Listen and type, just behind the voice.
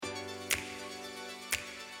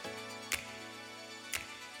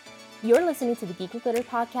You're listening to the Geek and Glitter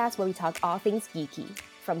podcast, where we talk all things geeky,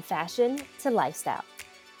 from fashion to lifestyle.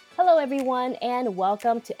 Hello, everyone, and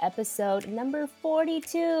welcome to episode number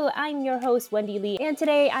 42. I'm your host, Wendy Lee, and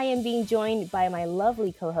today I am being joined by my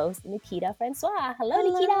lovely co-host, Nikita Francois. Hello,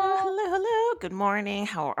 Nikita. Hello. Good morning.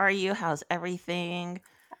 How are you? How's everything?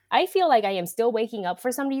 I feel like I am still waking up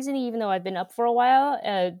for some reason, even though I've been up for a while.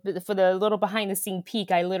 For the little behind-the-scene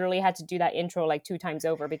peek, I literally had to do that intro like 2 times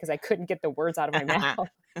over because I couldn't get the words out of my mouth.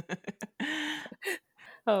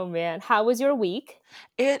 Oh, man. How was your week?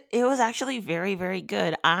 It was actually very, very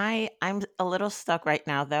good. I'm a little stuck right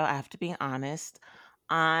now though, I have to be honest.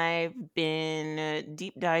 I've been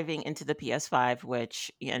deep diving into the PS5,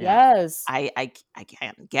 which, Yes. I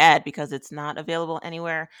can't get because it's not available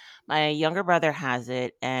anywhere. My younger brother has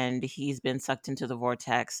it and he's been sucked into the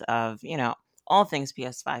vortex of, all things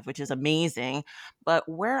PS5, which is amazing. But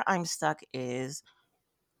where I'm stuck is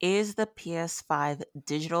the PS5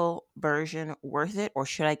 digital version worth it, or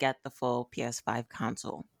should I get the full PS5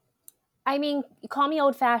 console? I mean, call me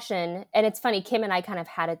old fashioned. And it's funny, Kim and I kind of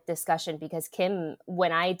had a discussion because Kim,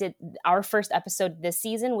 when I did our first episode this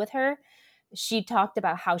season with her, she talked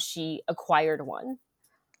about how she acquired one.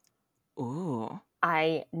 Ooh.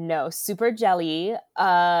 I know, super jelly,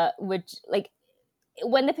 which, like,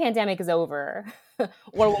 when the pandemic is over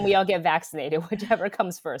or when we all get vaccinated, whichever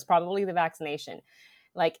comes first, probably the vaccination.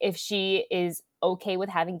 Like, if she is okay with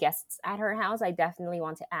having guests at her house, I definitely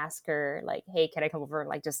want to ask her, like, hey, can I come over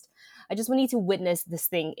and I just need to witness this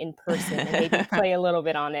thing in person and maybe play a little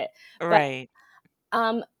bit on it. But Right.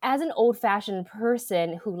 as an old-fashioned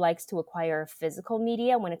person who likes to acquire physical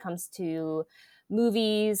media when it comes to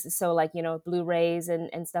movies, so like, Blu-rays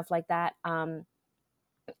and stuff like that,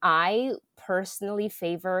 I personally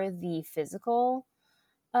favor the physical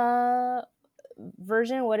uh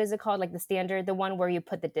version. What is it called? Like the standard, the one where you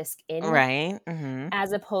put the disc in, Right. Hmm.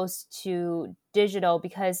 as opposed to digital,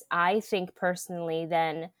 because I think personally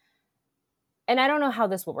then, and I don't know how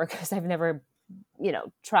this will work because I've never,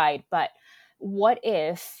 tried, but what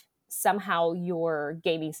if somehow your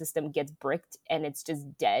gaming system gets bricked and it's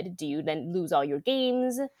just dead? Do you then lose all your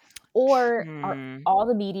games? Or are Hmm. all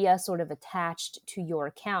the media sort of attached to your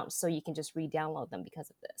account so you can just re-download them because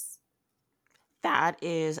of this? That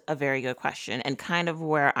is a very good question, and kind of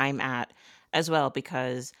where I'm at as well,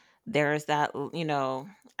 because there's that,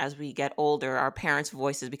 as we get older, our parents'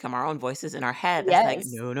 voices become our own voices in our head. That's like,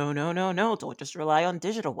 Yes. no, no, no, no, no. Don't just rely on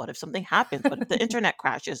digital. What if something happens? What if the internet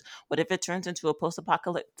crashes? What if it turns into a post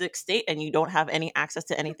apocalyptic state and you don't have any access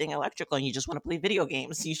to anything electrical and you just want to play video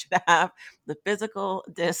games? You should have the physical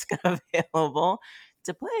disc available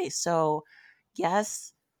to play. So,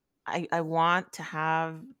 yes, I want to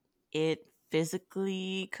have it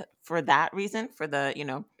physically for that reason, for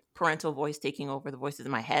the, parental voice taking over the voices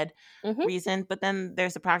in my head Hmm. reason. But then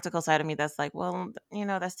there's the practical side of me that's like, well,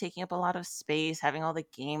 that's taking up a lot of space, having all the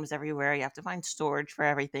games everywhere. You have to find storage for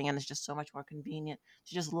everything. And it's just so much more convenient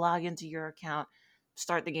to just log into your account,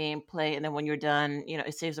 start the game, play. And then when you're done,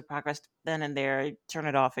 it saves the progress then and there, turn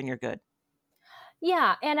it off and you're good.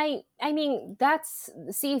 Yeah, and I mean, that's,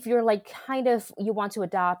 see, if you're like kind of, you want to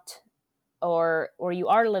adopt, or you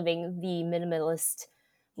are living the minimalist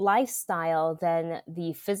lifestyle, then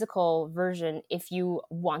the physical version, if you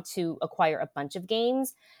want to acquire a bunch of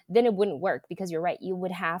games, then it wouldn't work, because you're right, you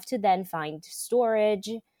would have to then find storage,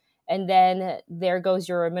 and then there goes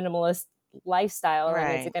your minimalist lifestyle, and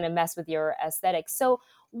it's Right. going to mess with your aesthetics. So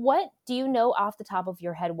what do you know off the top of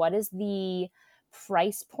your head, what is the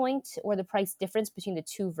price point or the price difference between the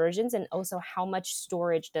two versions, and also how much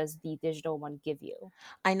storage does the digital one give you?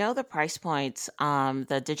 I know the price points.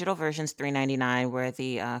 The digital version's $3.99, where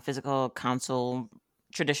the physical console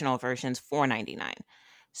traditional version's $4.99.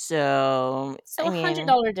 So, So I a hundred mean,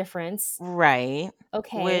 dollar difference. right,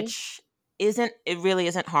 Okay. which isn't it really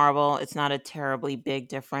isn't horrible. It's not a terribly big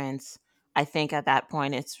difference. I think at that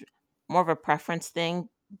point it's more of a preference thing,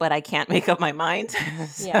 but I can't make up my mind.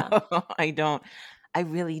 So Yeah. I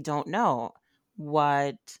really don't know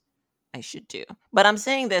what I should do. But I'm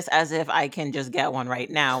saying this as if I can just get one right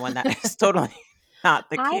now when that is totally not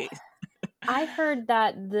the I've case. I heard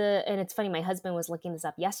that and it's funny, my husband was looking this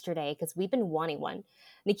up yesterday because we've been wanting one.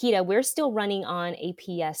 Nikita, we're still running on a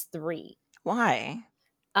PS3. Why?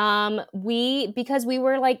 Because we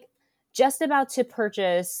were like just about to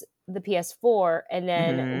purchase the PS4, and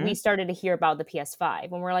then we Mhm. started to hear about the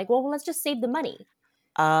PS5, and we're like, well, let's just save the money.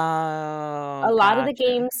 A Oh, lot of the gotcha.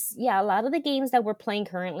 games, yeah, a lot of the games that we're playing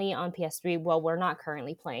currently on PS3, well, we're not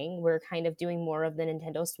currently playing. We're kind of doing more of the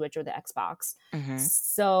Nintendo Switch or the Xbox. Mhm.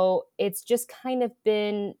 So it's just kind of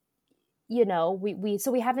been,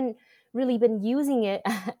 we haven't really been using it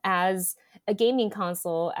as a gaming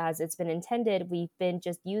console as it's been intended. We've been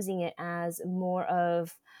just using it as more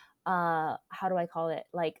of how do I call it?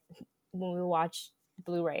 Like when we watch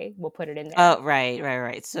Blu-ray, we'll put it in there. Oh,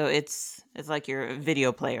 right. So it's like your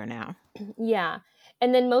video player now. Yeah.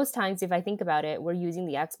 And then most times if I think about it, we're using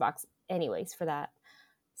the Xbox anyways for that.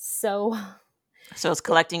 So So it's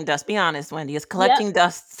collecting dust. Be honest, Wendy. It's yep, collecting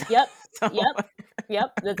dust. yep, So yep,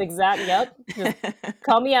 yep. That's exact. Yep. Just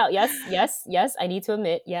call me out. Yes, yes, yes. I need to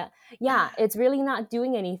admit. Yeah. Yeah. It's really not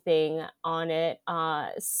doing anything on it.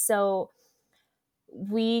 So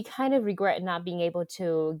we kind of regret not being able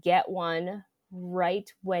to get one right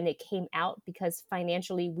when it came out because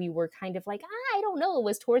financially we were kind of like, I don't know. It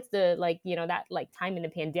was towards the that like time in the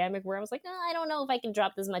pandemic where I was like, I don't know if I can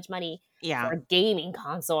drop this much money for yeah. a gaming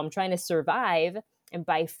console. I'm trying to survive and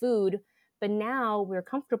buy food. But now we're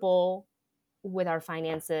comfortable with our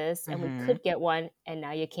finances and we Hmm. could get one, and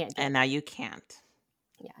now you can't get And now one. you can't.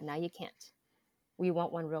 Yeah, now you can't. We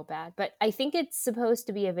want one real bad. But I think it's supposed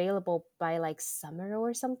to be available by like summer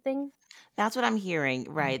or something. That's what I'm hearing,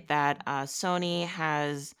 right? That Sony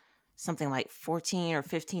has something like 14 or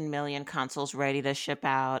 15 million consoles ready to ship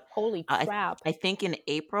out. Holy Uh, I, crap. I think in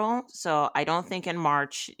April. So I don't think in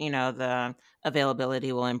March, the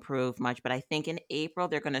availability will improve much. But I think in April,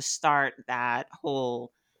 they're going to start that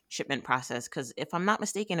whole shipment process. Because if I'm not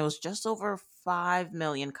mistaken, it was just over 5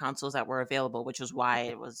 million consoles that were available, which was why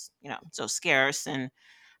it was, so scarce and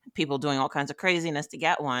people doing all kinds of craziness to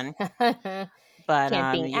get one. But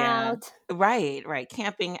Camping yeah. out. Right.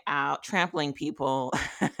 Camping out, trampling people.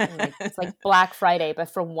 Like it's like Black Friday, but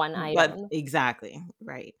for one But item. exactly,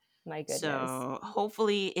 right. My goodness. So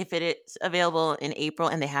hopefully if it is available in April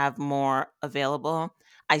and they have more available,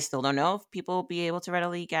 I still don't know if people will be able to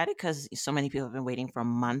readily get it because so many people have been waiting for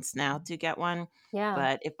months now to get one. Yeah.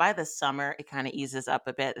 But if by the summer it kind of eases up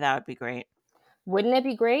a bit, that would be great. Wouldn't it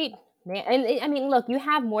be great? Man, and I mean, look, you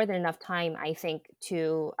have more than enough time, I think,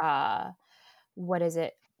 to what is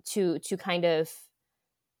it? To kind of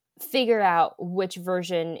figure out which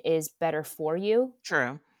version is better for you,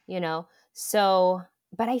 True. you know? So,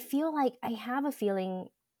 but I feel like I have a feeling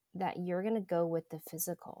that you're going to go with the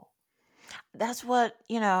physical. That's what,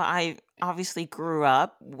 I obviously grew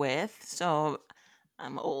up with. So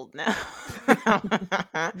I'm old now.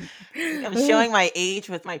 I'm showing my age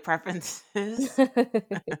with my preferences.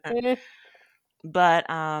 But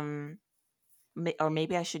or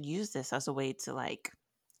maybe I should use this as a way to like,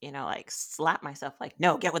 like slap myself like,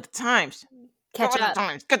 "No, get with the times. Get Catch with the up.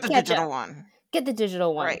 times. Get the Catch up. digital one." Get the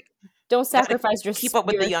digital one. Right. Don't Got to sacrifice your keep up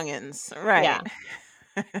with the your youngins. yeah.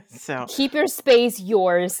 Right. So, Keep your space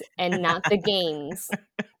yours and not the games.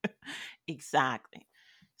 exactly.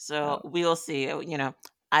 So, Oh, we'll see.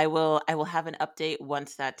 I will have an update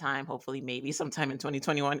once that time, hopefully maybe sometime in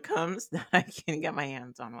 2021 comes that I can get my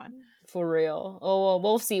hands on one. for real. Oh, well,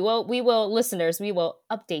 we'll see. Well, we will, listeners, we will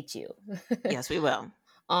update you Yes, we will.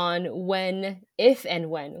 on when, if and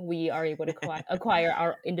when we are able to acquire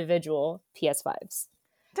our individual PS5s.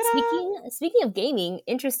 Ta-da! Speaking of gaming,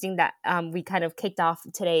 interesting that we kind of kicked off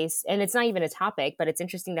today's, and it's not even a topic, but it's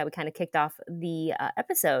interesting that we kind of kicked off the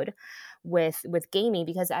episode with gaming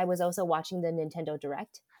because I was also watching the Nintendo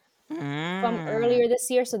Direct from Mm. earlier this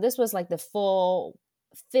year. So this was like the full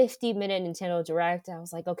 50-minute Nintendo Direct. I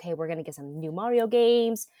was like, okay, we're gonna get some new Mario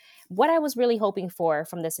games. What I was really hoping for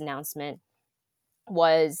from this announcement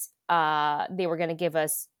was they were gonna give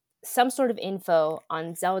us some sort of info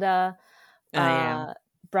on Zelda, Oh, yeah. uh,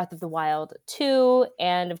 Breath of the Wild 2.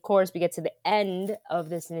 And of course, we get to the end of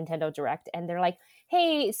this Nintendo Direct, and they're like,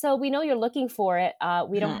 hey, so we know you're looking for it.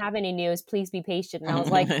 We don't have any news. Please be patient. And I was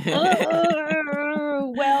like,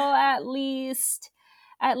 well, at least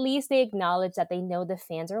they acknowledge that they know the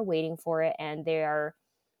fans are waiting for it and they are,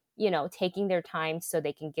 taking their time so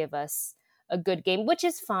they can give us a good game, which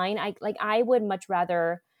is fine. I would much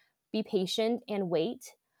rather be patient and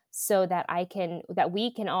wait so that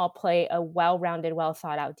we can all play a well-rounded, well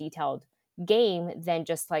thought out, detailed game than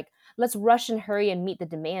just like let's rush and hurry and meet the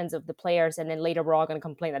demands of the players and then later we're all going to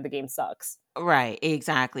complain that the game sucks. Right,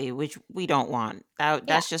 exactly, which we don't want. Yeah.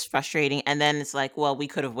 That's just frustrating, and then it's like, well, we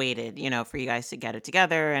could have waited, for you guys to get it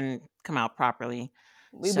together and come out properly.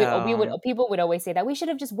 We would So, people would always say that we should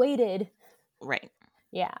have just waited. right.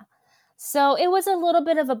 Yeah. So it was a little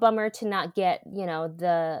bit of a bummer to not get,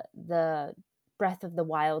 the Breath of the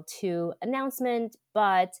Wild 2 announcement,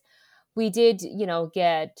 but we did,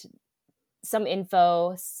 get some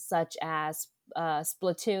info such as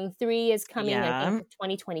Splatoon 3 is coming, I think Yeah.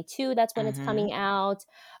 2022, that's when it's Mhm. coming out.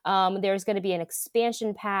 There's going to be an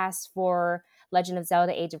expansion pass for Legend of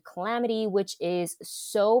Zelda Age of Calamity, which is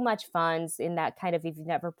so much fun in that kind of, if you've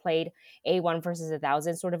never played a 1 versus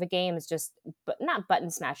 1,000 sort of a game, it's just, but not button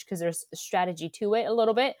smash because there's strategy to it a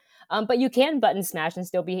little bit. But you can button smash and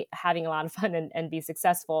still be having a lot of fun and be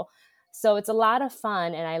successful. So it's a lot of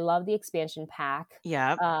fun, and I love the expansion pack.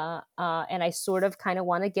 Yeah. And I sort of kind of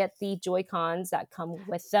want to get the Joy Cons that come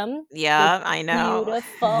with them. They're Yeah, I know.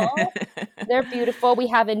 beautiful. They're beautiful. We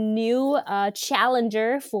have a new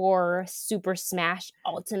challenger for Super Smash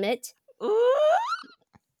Ultimate. Ooh.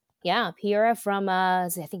 Yeah, Pira from I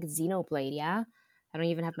think Xenoblade. Yeah, I don't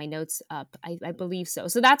even have my notes up. I believe so.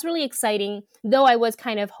 So that's really exciting. Though I was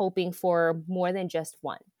kind of hoping for more than just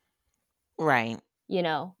one. Right. You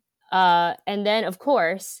know. And then of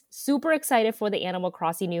course, super excited for the Animal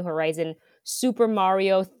Crossing New Horizon Super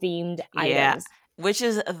Mario themed Yeah, items. which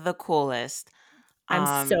is the coolest.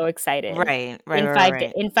 I'm so excited. Right, right, right,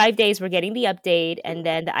 right. In 5 days, we're getting the update, and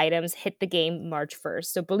then the items hit the game March 1st.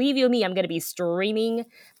 So believe you me, I'm going to be streaming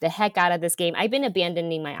the heck out of this game. I've been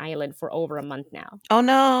abandoning my island for over a month now. Oh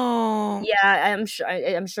no. Yeah, I'm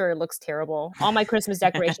sure it looks terrible. All my Christmas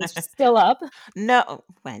decorations are still up. No,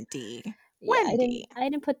 Wendy. Yeah, Wendy. I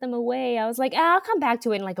didn't put them away. I was like, I'll come back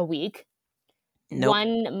to it in like a week. Nope.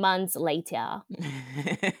 1 month later.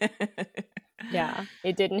 Yeah,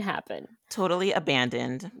 it didn't happen. Totally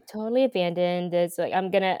abandoned. Totally abandoned. It's like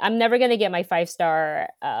I'm never gonna get my 5-star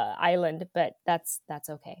island, but that's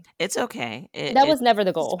okay. It's okay. That was never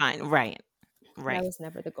the goal. It's fine. Right. That was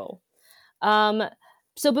never the goal.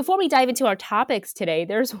 So before we dive into our topics today,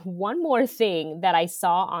 there's one more thing that I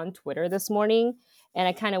saw on Twitter this morning, and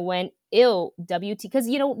I kind of went, "Ew, WT," because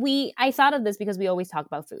I thought of this because we always talk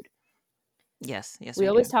about food. Yes, we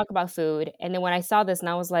always talk about food. And then when I saw this and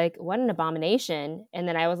I was like, what an abomination. And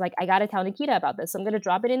then I was like, I got to tell Nikita about this. So I'm going to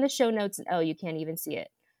drop it in the show notes. And oh, you can't even see it.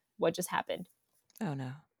 What just happened? Oh,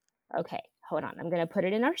 no. Okay, hold on. I'm going to put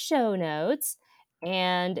it in our show notes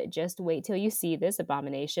and just wait till you see this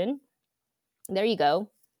abomination. There you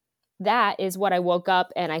go. That is what I woke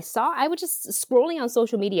up and I saw. I was just scrolling on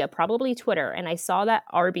social media, probably Twitter, and I saw that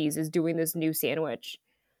Arby's is doing this new sandwich.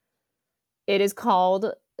 It is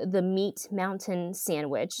called the Meat Mountain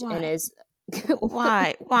Sandwich. Why? And is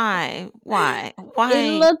Why?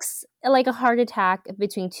 It looks like a heart attack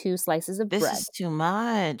between 2 slices of bread. This is too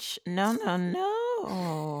much. No.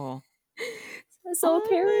 So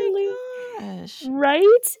apparently, my gosh.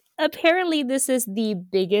 right? Apparently, this is the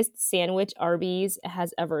biggest sandwich Arby's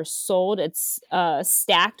has ever sold. It's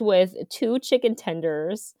stacked with 2 chicken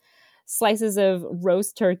tenders, slices of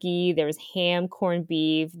roast turkey, there's ham, corned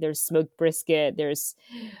beef, there's smoked brisket, there's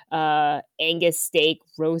Angus steak,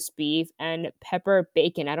 roast beef, and pepper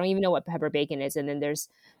bacon. I don't even know what pepper bacon is. And then there's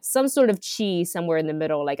some sort of cheese somewhere in the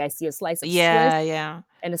middle. Like I see a slice of Swiss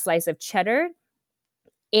and a slice of cheddar.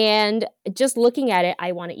 And just looking at it,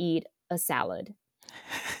 I want to eat a salad.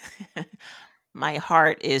 My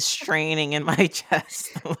heart is straining in my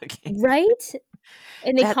chest. Right?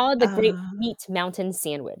 And they call it the Great Meat Mountain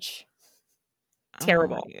Sandwich.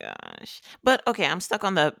 Terrible. Oh my gosh. But okay, I'm stuck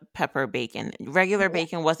on the pepper bacon. Regular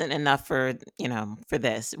bacon wasn't enough for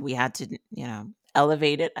this. We had to,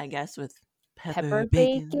 elevate it, I guess, with pepper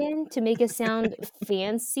bacon to make it sound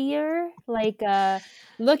fancier. Like,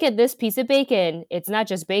 look at this piece of bacon. It's not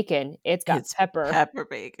just bacon. It's got pepper. Pepper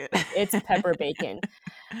bacon. It's pepper bacon.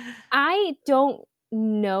 I don't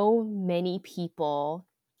know many people.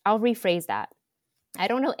 I'll rephrase that. I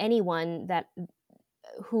don't know anyone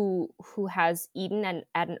who has eaten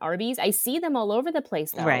at an Arby's. I see them all over the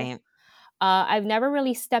place though. Right. I've never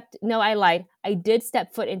really I lied. I did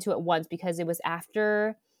step foot into it once because it was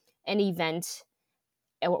after an event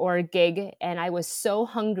or a gig, and I was so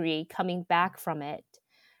hungry coming back from it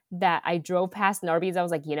that I drove past an Arby's. I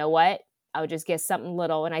was like, you know what? I'll just get something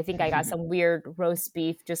little. And I think I got some weird roast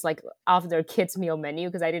beef just like off their kids' meal menu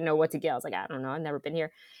because I didn't know what to get. I was like, I don't know. I've never been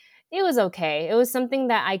here. It was okay. It was something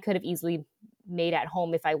that I could have easily made at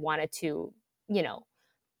home if I wanted to,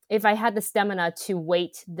 if I had the stamina to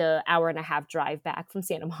wait the 1.5-hour drive back from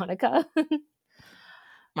Santa Monica.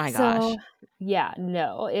 My gosh. Yeah,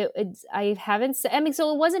 no, I haven't, so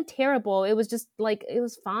it wasn't terrible. It was just like, it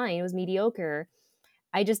was fine. It was mediocre.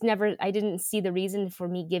 I didn't see the reason for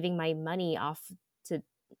me giving my money off to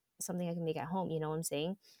something I can make at home. You know what I'm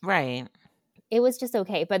saying? Right. It was just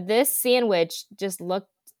okay. But this sandwich just looked,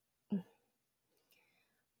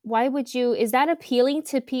 why would you, is that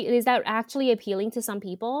actually appealing to some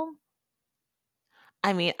people?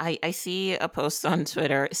 I mean, I see a post on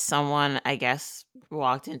Twitter. Someone, I guess,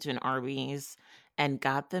 walked into an Arby's and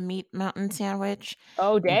got the Meat Mountain sandwich.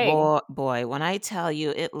 Oh, dang. Boy, when I tell you,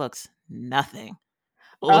 it looks nothing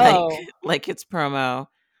like its promo.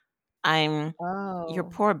 I'm your Oh.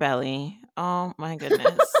 poor belly. Oh my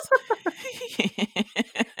goodness.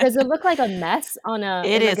 Does it look like a mess on a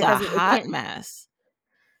It and, like, is it a doesn't it hot can't mess.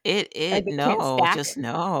 like, It it can't no, just stack?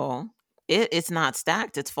 no. It's not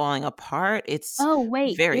stacked, it's falling apart, it's Oh,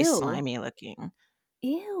 wait, very ew. slimy looking.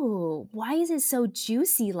 Ew, why is it so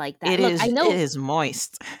juicy like that? It Look, I is it know is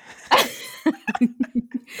moist.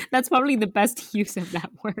 that's probably the best use of that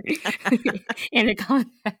word in a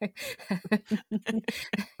context.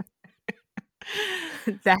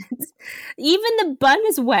 That's even the bun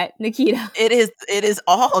is wet, Nikita. It is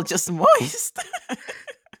all just moist.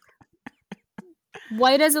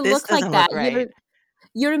 Why does it This look like doesn't look that? right.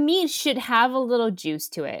 Your meat should have a little juice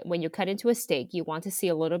to it. When you cut into a steak, you want to see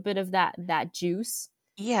a little bit of that juice.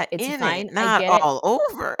 Yeah, It's in it, fine, I not get it. all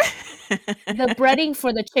over. The breading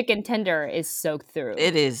for the chicken tender is soaked through.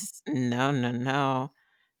 It is no, no, no.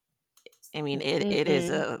 I mean, it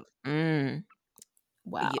is Mm-mm. a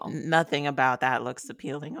Wow. nothing about that looks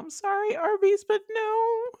appealing. I'm sorry, Arby's, but no.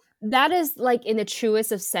 That is, like, in the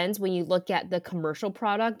truest of sense when you look at the commercial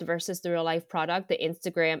product versus the real life product, the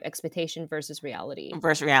Instagram expectation versus reality.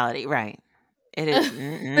 Versus reality, right. It is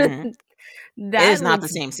it is That not the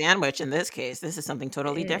looks same sandwich in this case. This is something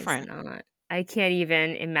totally it's different. not. I can't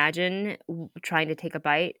even imagine trying to take a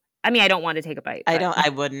bite. I mean, I don't want to take a bite, but I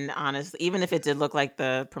wouldn't honestly, even if it did look like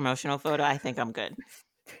the promotional photo, I think I'm good.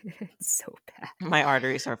 it's so bad. My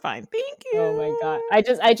arteries are fine. Thank Oh my god.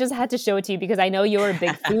 you. I just had to show it to you because I know you're a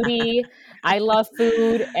big foodie. I love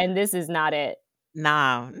food, and this is not it.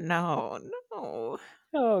 No, no, no.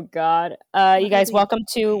 Oh god. You What are guys, they welcome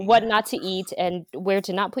to doing? What Not to Eat and Where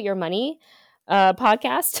to Not Put Your Money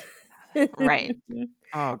podcast. Right.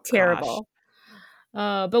 Oh gosh. Terrible.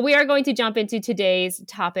 But we are going to jump into today's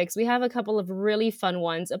topics. We have a couple of really fun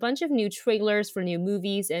ones, a bunch of new trailers for new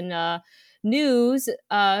movies and news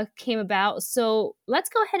came about. So let's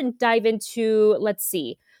go ahead and dive into, let's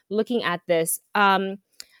see, looking at this.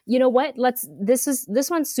 You know what? This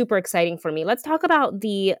one's super exciting for me. Let's talk about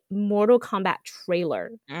the Mortal Kombat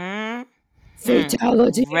trailer. Mhm.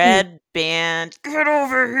 Fatality. Red band, get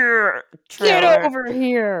over here Get trailer. over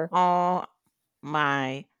here. Oh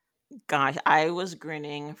my gosh, I was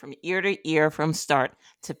grinning from ear to ear from start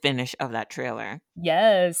to finish of that trailer.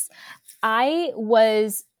 Yes. I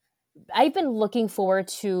was I've been looking forward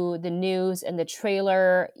to the news and the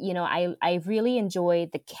trailer. You know, I really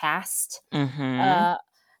enjoyed the cast Mhm. uh,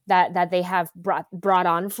 that they have brought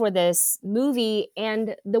on for this movie.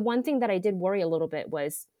 And the one thing that I did worry a little bit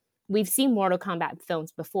was we've seen Mortal Kombat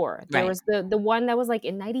films before. There Right. was the one that was like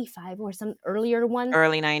in '95 or some earlier one.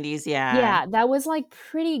 Early 90s, yeah. Yeah, that was like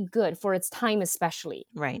pretty good for its time, especially.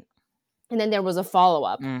 Right. And then there was a follow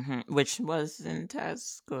up. Mhm. Which wasn't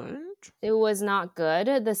as good. It was not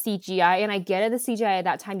good. The CGI, and I get it, the CGI at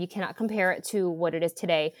that time, you cannot compare it to what it is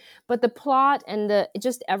today. But the plot and the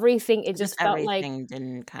just everything, it Just just felt like everything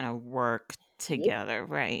didn't kind of work it, together,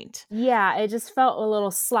 right? yeah, it just felt a little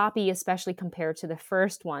sloppy, especially compared to the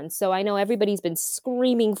first one. So I know everybody's been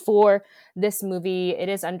screaming for this movie. It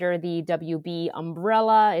is under the WB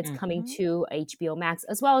umbrella. It's coming Mhm. to HBO Max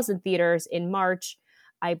as well as in theaters in March,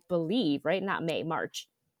 I believe, right? Not May, March.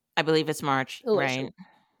 I believe it's March, Oh, right?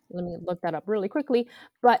 let me look that up really quickly.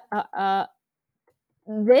 But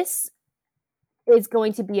this is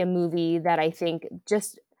going to be a movie that I think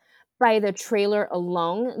just by the trailer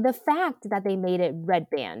alone, the fact that they made it red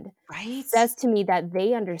band Right? says to me that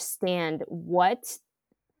they understand what,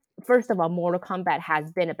 first of all, Mortal Kombat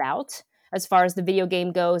has been about as far as the video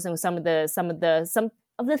game goes, and some of the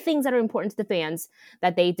things that are important to the fans,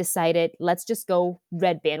 that they decided let's just go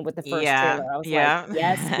red band with the first Yeah, trailer. I was like, yes,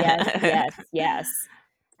 yes, yeah. yes, yes,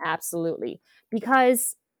 absolutely,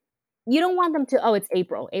 because you don't want them to. Oh, it's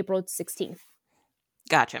April 16th.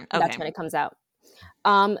 Gotcha, That's okay. when it comes out.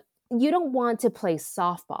 Um, you don't want to play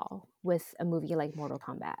softball with a movie like Mortal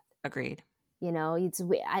Kombat. Agreed. You know,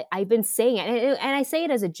 I've been saying it, and I say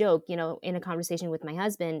it as a joke. You know, in a conversation with my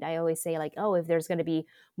husband, I always say like, "Oh, if there's going to be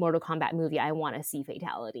Mortal Kombat movie, I want to see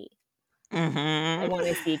fatality. I Mhm. want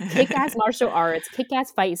to see kick-ass martial arts,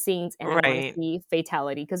 kick-ass fight scenes, and I want to Right. see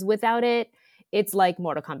fatality. Because without it, it's like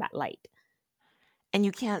Mortal Kombat light." And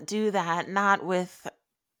you can't do that, not with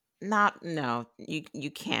not no,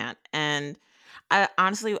 you can't, and I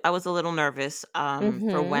honestly, I was a little nervous, for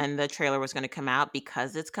Mm-hmm. when the trailer was gonna come out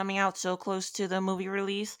because it's coming out so close to the movie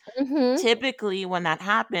release. Mm-hmm. Typically, when that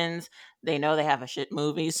happens, they know they have a shit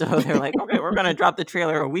movie, so they're like, "Okay, we're gonna drop the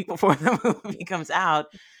trailer a week before the movie comes out,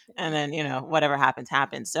 and then, whatever happens,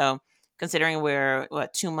 happens." So, considering we're,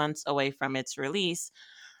 what, 2 months away from its release,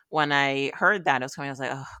 when I heard that it was coming, I was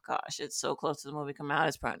like, oh gosh, it's so close to the movie coming out.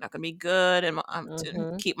 It's probably not going to be good. And I'm to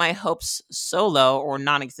Hmm. keep my hopes so low or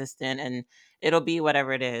non existent, and it'll be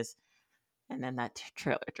whatever it is. And then that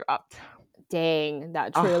trailer dropped. Dang,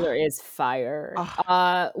 that trailer Oh, is fire.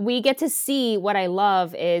 oh, We get to see what I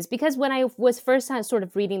love is because when I was first time sort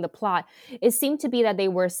of reading the plot, it seemed to be that they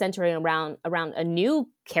were centering around a new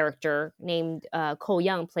character named Cole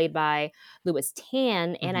Young, played by Louis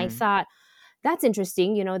Tan, and I hmm, thought that's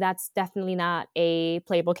interesting. You know, that's definitely not a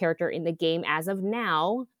playable character in the game as of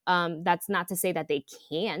now. That's not to say that they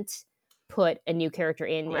can't put a new character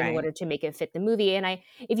in right. order to make it fit the movie. And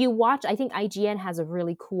if you watch, I think IGN has a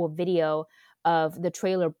really cool video of the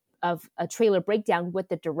trailer of a trailer breakdown with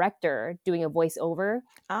the director doing a voiceover.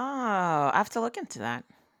 Oh, I have to look into that.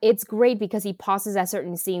 It's great because he pauses at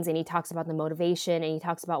certain scenes and he talks about the motivation and he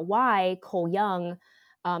talks about why Cole Young,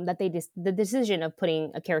 that the decision of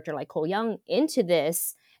putting a character like Cole Young into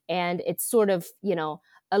this, and it's sort of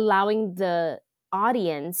allowing the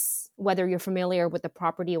audience, whether you're familiar with the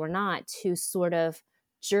property or not, to sort of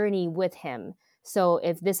journey with him. So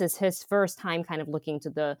if this is his first time kind of looking to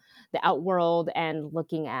the outworld and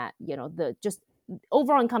looking at the just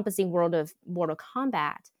overall encompassing world of Mortal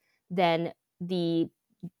Kombat, then the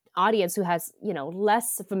audience who has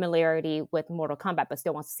less familiarity with Mortal Kombat but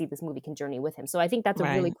still wants to see this movie can journey with him. So I think that's a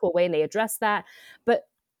really Right. cool way, and they address that. But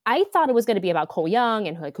I thought it was going to be about Cole Young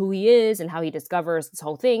and like who he is and how he discovers this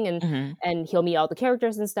whole thing, and Hmm. he'll meet all the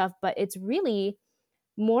characters and stuff. But it's really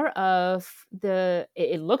more of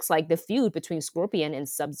it looks like the feud between Scorpion and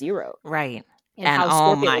Sub-Zero Right. and And how oh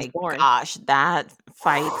Scorpion was my born. gosh, that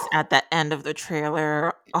fight at the end of the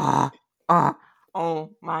trailer. Oh, oh, oh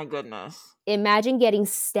my goodness. Imagine getting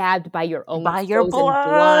stabbed by your own By your frozen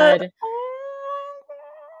blood. blood. Oh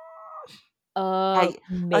my gosh. Like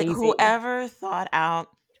Amazing. whoever thought out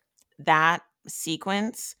that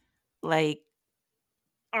sequence, like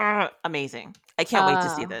amazing. I can't wait to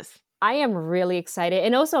see Uh this. I am really excited.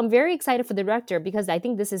 And also I'm very excited for the director because I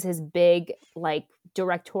think this is his big like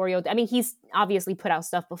directorial. I mean, he's obviously put out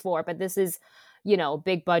stuff before, but this is,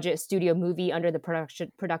 big budget studio movie under the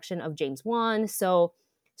production of James Wan. So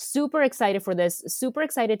super excited for this. Super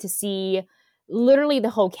excited to see literally the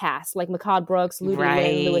whole cast, like Makad Brooks, Ludi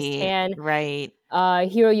Lin, Louis Right. Tan, Right.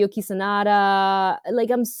 Hiroyuki Sanada. Like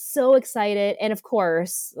I'm so excited. And of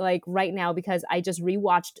course, like right now, because I just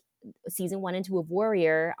rewatched season 1 and 2 of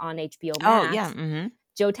Warrior on HBO Oh, yeah. Max. Hmm.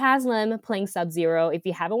 Joe Taslim playing Sub-Zero. If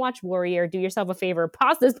you haven't watched Warrior, do yourself a favor,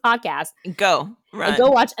 pause this podcast Go. and go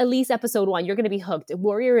Run. watch at least episode 1. You're going to be hooked.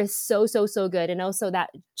 Warrior is so, so, so good. And also that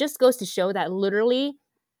just goes to show that literally,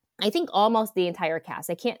 I think almost the entire cast,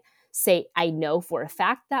 I can't say I know for a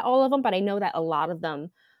fact that all of them, but I know that a lot of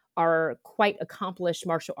them are quite accomplished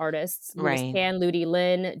martial artists. Louis Right. Tan, Ludi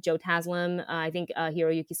Lin, Joe Taslim, I think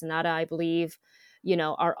Hiroyuki Sanada, I believe,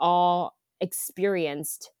 are all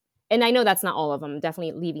experienced. And I know that's not all of them,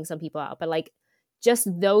 definitely leaving some people out, but like just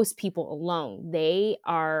those people alone,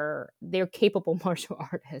 they're capable martial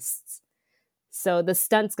artists. So the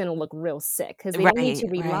stunt's gonna look real sick because they don't need to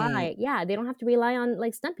Right. Right. rely. Yeah, they don't have to rely on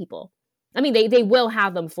like stunt people. I mean, they will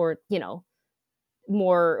have them for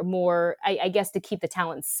more. I guess to keep the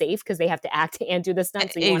talent safe because they have to act and do the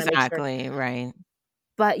stunt. So you want to make sure, Exactly. Right.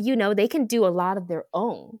 but they can do a lot of their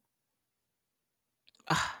own.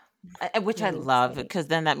 Ugh, which I Really love exciting. because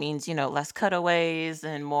then that means, less cutaways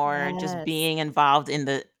and more just Yes. being involved in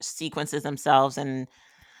the sequences themselves. And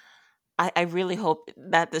I really hope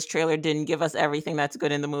that this trailer didn't give us everything that's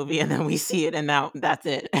good in the movie and then we see it and now that's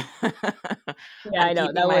it. Yeah, I'm I know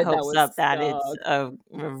keeping my that hopes was up that it's so.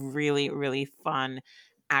 a really, really fun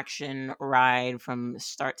action ride from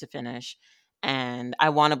start to finish. And I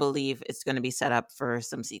want to believe it's going to be set up for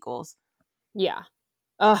some sequels. Yeah.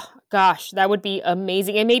 Oh gosh, that would be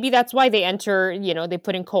amazing. And maybe that's why they enter. They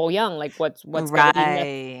put in Cole Young. Like, what's gonna be next?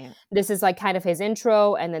 Right. This is like kind of his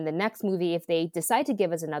intro, and then the next movie, if they decide to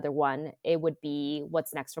give us another one, it would be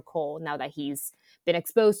what's next for Cole now that he's been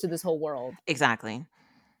exposed to this whole world. Exactly.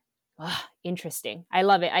 Interesting. I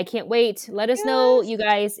love it. I can't wait. Let us know, Yes. you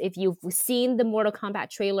guys, if you've seen the Mortal Kombat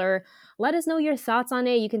trailer. Let us know your thoughts on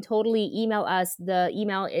it. You can totally email us. The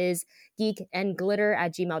email is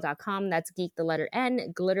geekandglitter@gmail.com. That's geek, the letter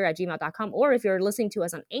N, glitter@gmail.com. Or if you're listening to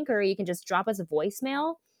us on Anchor, you can just drop us a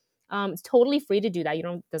voicemail. It's totally free to do that.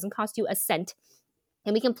 Doesn't cost you a cent.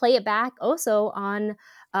 And we can play it back also our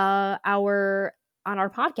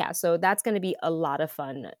podcast. So that's going to be a lot of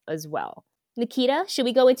fun as well. Nikita, should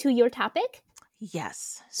we go into your topic?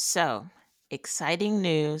 Yes. So, exciting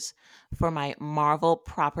news for my Marvel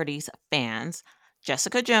Properties fans.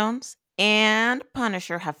 Jessica Jones and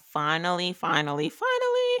Punisher have finally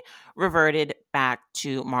reverted back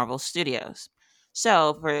to Marvel Studios.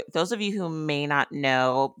 So, for those of you who may not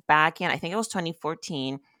know, back in, I think it was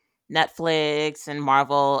 2014, Netflix and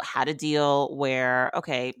Marvel had a deal where,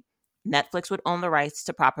 okay, Netflix would own the rights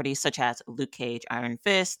to properties such as Luke Cage, Iron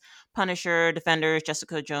Fist, Punisher, Defenders,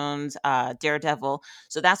 Jessica Jones, Daredevil.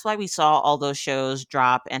 So that's why we saw all those shows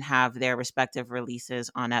drop and have their respective releases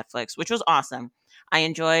on Netflix, which was awesome. I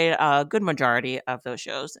enjoyed a good majority of those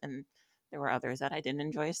shows, and there were others that I didn't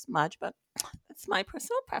enjoy as much, but that's my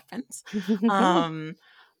personal preference. Um,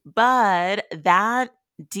 but that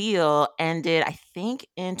deal ended, I think,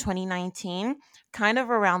 in 2019, kind of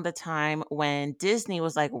around the time when Disney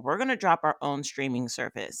was like, we're going to drop our own streaming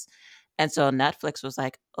service. And so Netflix was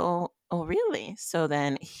like, oh, really? So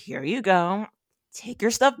then here you go. Take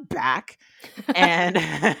your stuff back. And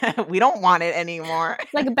we don't want it anymore.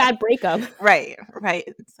 It's like a bad breakup. Right.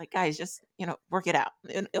 It's like, guys, just, work it out.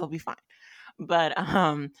 It'll be fine. But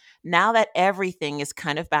now that everything is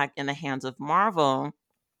kind of back in the hands of Marvel,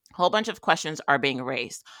 a whole bunch of questions are being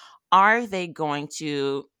raised. Are they going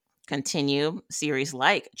to continue series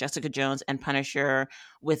like Jessica Jones and Punisher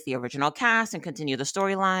with the original cast and continue the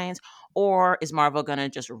storylines? Or is Marvel going to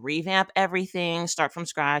just revamp everything, start from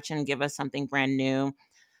scratch, and give us something brand new? A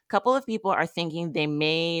couple of people are thinking they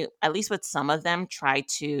may, at least with some of them, try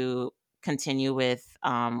to continue with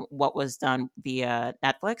what was done via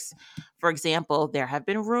Netflix. For example, there have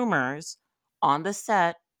been rumors on the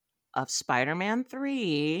set of Spider-Man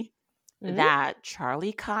 3 Mm, that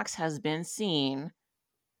Charlie Cox has been seen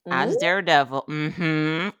mm, as Daredevil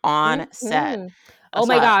on set. mm. Oh So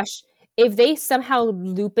my gosh. If they somehow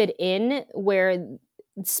loop it in where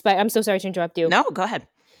I'm so sorry to interrupt you. no, go ahead.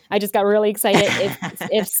 I just got really excited.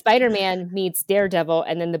 If Spider-Man meets Daredevil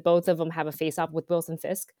and then the both of them have a face-off with Wilson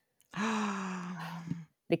Fisk,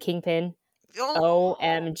 the Kingpin.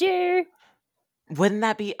 OMG. Wouldn't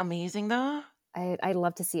that be amazing though? I'd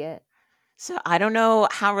love to see it. So I don't know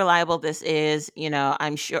how reliable this is.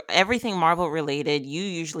 I'm sure everything Marvel related, you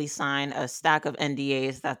usually sign a stack of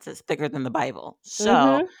NDAs that's as thicker than the Bible. So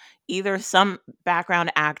Mm-hmm. either some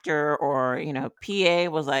background actor or, PA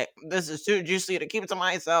was like, this is too juicy to keep it to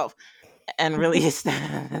myself and released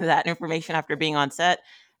that information after being on set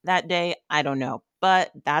that day. I don't know.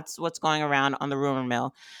 But that's what's going around on the rumor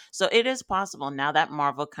mill. So it is possible now that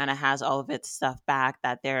Marvel kind of has all of its stuff back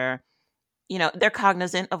that they're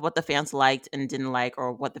cognizant of what the fans liked and didn't like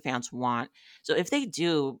or what the fans want. So if they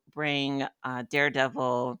do bring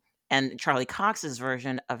Daredevil and Charlie Cox's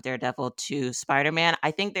version of Daredevil to Spider-Man,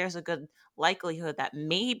 I think there's a good likelihood that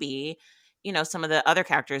maybe, some of the other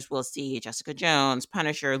characters we'll see, Jessica Jones,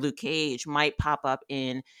 Punisher, Luke Cage, might pop up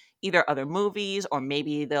in either other movies, or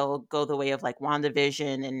maybe they'll go the way of like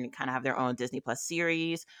WandaVision and kind of have their own Disney Plus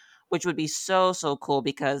series, which would be so, so cool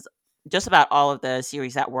because just about all of the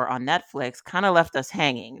series that were on Netflix kind of left us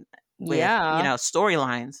hanging with, Yeah.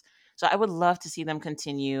 storylines. So I would love to see them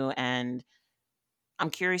continue, and I'm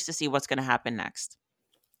curious to see what's going to happen next.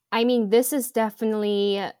 I mean, this is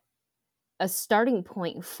definitely a starting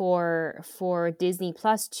point for Disney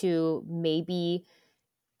Plus to maybe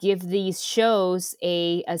give these shows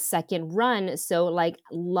a second run. So like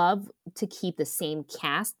love to keep the same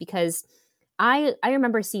cast because I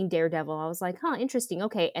remember seeing Daredevil. I was like, huh, interesting.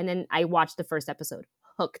 Okay. And then I watched the first episode,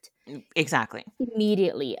 hooked Exactly.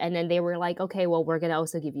 immediately. And then they were like, okay, well, we're gonna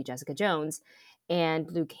also give you Jessica Jones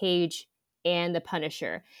and Luke Cage and the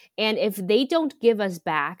Punisher. And if they don't give us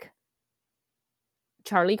back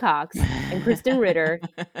Charlie Cox and Kristen Ritter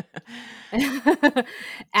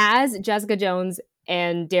as Jessica Jones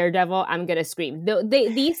and Daredevil, I'm gonna scream.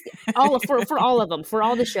 These for all of them, for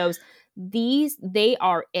all the shows, they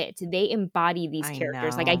are it. They embody these I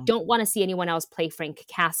characters. Like I know. don't want to see anyone else play Frank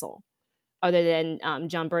Castle other than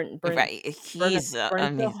John Right. He's amazing.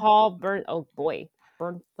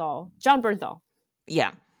 Bernthal, John Bernthal.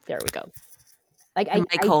 Yeah. There we go. Like And I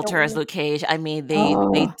Mike don't Coulter as want Luke Cage. I mean, they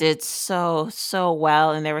to. did so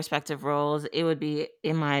well in their respective roles. It would be,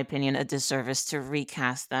 in my opinion, a disservice to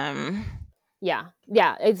recast them. Yeah.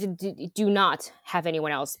 Do not have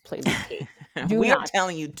anyone else play Luke Cage. Do We are not.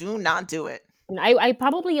 telling you, do not do it. I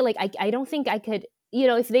probably like I don't think I could.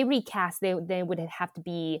 If they recast, they would have to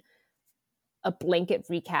be a blanket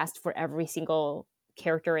recast for every single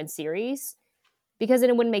character in series because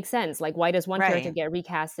then it wouldn't make sense. Like, why does one character Right. get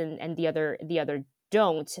recast and the other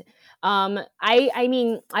don't? I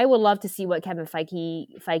mean, I would love to see what Kevin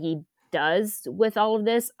Feige does with all of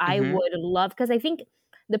this. I Hmm. would love because I think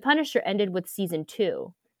the Punisher ended with season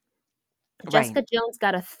 2. Right. Jessica Jones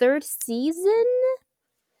got a third season.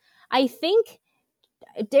 I think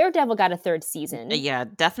Daredevil got a third season. Yeah,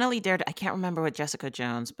 definitely Daredevil. I can't remember with Jessica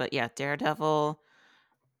Jones, but yeah, Daredevil.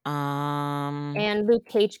 Um, and Luke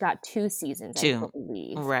Cage got 2 seasons, I 2.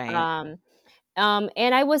 believe. Right.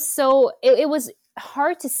 And I was so it was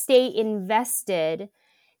hard to stay invested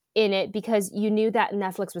in it because you knew that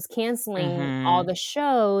Netflix was canceling all Mhm. the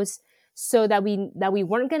shows so that we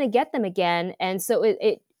weren't gonna get them again, and so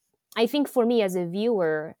it I think for me as a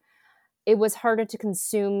viewer, it was harder to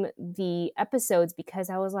consume the episodes because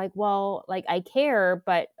I was like, "Well, like, I care,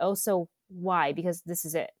 but also why? Because this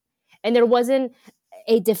is it." And there wasn't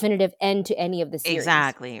a definitive end to any of the series.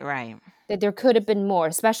 Exactly, right. That there could have been more,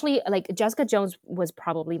 especially, like, Jessica Jones was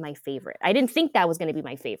probably my favorite. I didn't think that was gonna be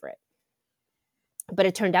my favorite, but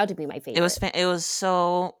it turned out to be my favorite. It was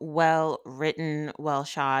so well written, well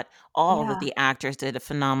shot. All of Yeah, the actors did a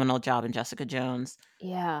phenomenal job in Jessica Jones.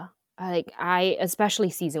 yeah. I especially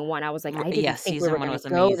season 1, I was like, "I didn't Yes, think we season were 1 gonna was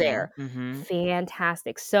go amazing. there." Mhm.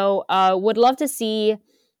 Fantastic. So, would love to see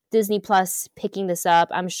Disney Plus picking this up.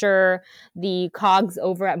 I'm sure the cogs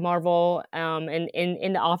over at Marvel, and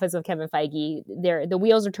in the office of Kevin Feige, the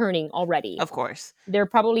wheels are turning already. Of course. They're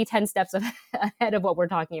probably 10 steps ahead of what we're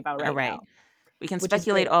talking about right Right. now, We can which is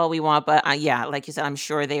speculate great. all we want, but, yeah, like you said, I'm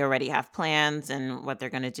sure they already have plans and what they're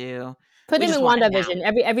gonna do. Put We them just in want it now.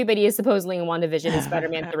 WandaVision. Everybody is supposedly in WandaVision and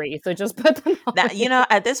Spider-Man 3, so just put them all That in.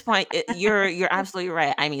 at this point, you're absolutely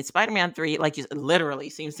right. I mean, Spider-Man 3, like you literally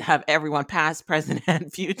seems to have everyone past, present,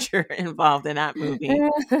 and future involved in that movie.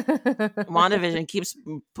 WandaVision keeps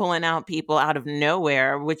pulling out people out of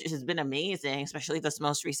nowhere, which has been amazing, especially this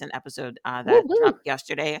most recent episode, Woo, that woo. dropped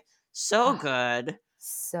yesterday. So Ah, good.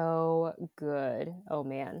 so good. Oh,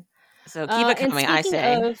 man. So keep it And coming, I speaking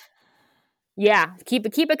say. of yeah, keep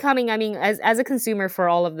it coming. I mean, as a consumer for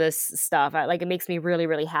all of this stuff, it makes me really,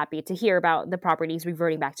 really happy to hear about the properties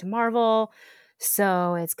reverting back to Marvel.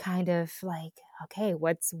 So it's kind of like, okay,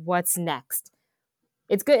 what's next?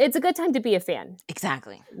 It's a good time to be a fan.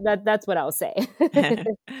 Exactly. That's what I'll say.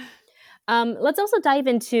 Let's also dive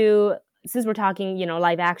into since we're talking,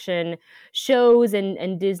 live action shows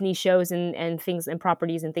and Disney shows and things and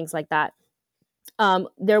properties and things like that.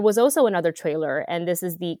 There was also another trailer, and this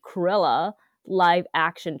is the Cruella live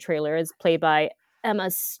action trailer. It's played by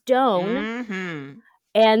Emma Stone. Mhm.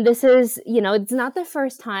 And this is, it's not the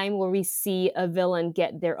first time where we see a villain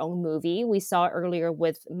get their own movie. We saw it earlier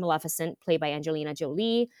with Maleficent, played by Angelina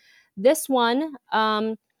Jolie. This one,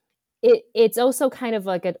 it's also kind of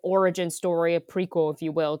like an origin story, a prequel, if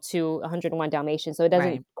you will, to 101 Dalmatians. So it doesn't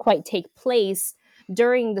Right. quite take place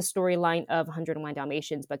during the storyline of 101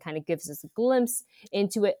 Dalmatians, but kind of gives us a glimpse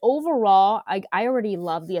into it. Overall, I already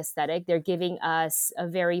love the aesthetic. They're giving us a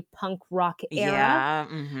very punk rock era, Yeah,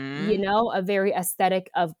 mhm. a very aesthetic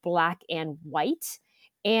of black and white.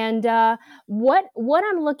 And what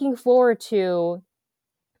I'm looking forward to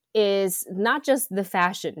is not just the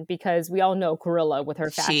fashion, because we all know Cruella with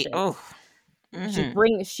her She fashion. oh,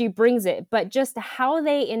 mhm. She brings it, but just how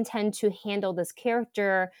they intend to handle this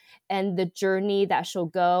character and the journey that she'll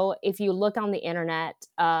go. If you look on the internet,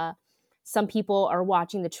 some people are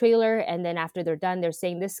watching the trailer, and then after they're done, they're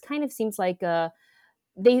saying this kind of seems like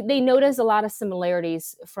they notice a lot of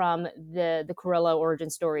similarities from the Cruella origin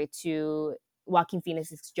story to Joaquin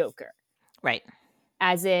Phoenix's Joker. Right.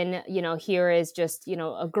 As in, here is just,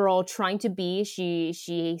 a girl trying to be,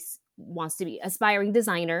 she wants to be aspiring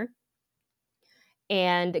designer,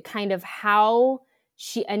 and kind of how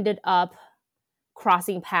she ended up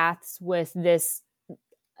crossing paths with this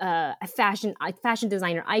a fashion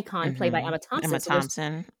designer icon played by Mhm. Emma Emma Thompson. So there's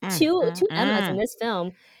Thompson. two Emmas in Mm. this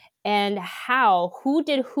film, and who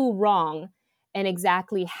did who wrong, and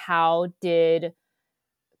exactly how did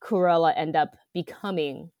Cruella end up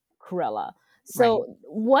becoming Cruella. Right. So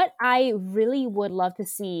what I really would love to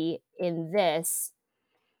see in this,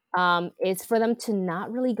 is for them to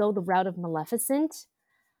not really go the route of Maleficent.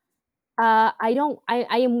 I don't. I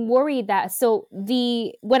am worried that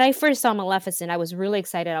when I first saw Maleficent, I was really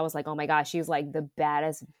excited. I was like, oh my gosh, she's like the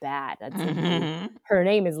baddest bad. That's like Mhm. her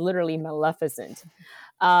name is literally Maleficent.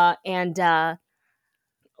 And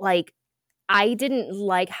like I didn't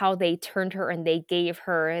like how they turned her and they gave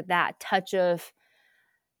her that touch of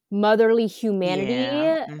motherly humanity,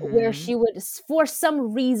 Yeah. where Mhm. she would, for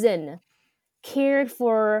some reason, cared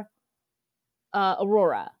for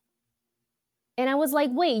Aurora. And I was like,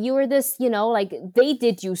 wait, you were this, like they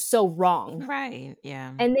did you so wrong. Right.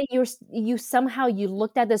 Yeah. And then you somehow you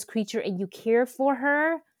looked at this creature and you care for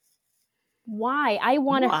her. Why? I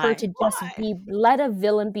wanted her Why? to just Why? be let a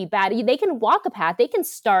villain be bad. They can walk a path. They can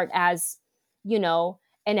start as, an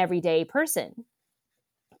everyday person.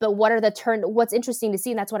 But what's interesting to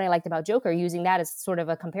see, and that's what I liked about Joker, using that as sort of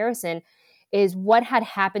a comparison, is what had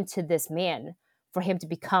happened to this man for him to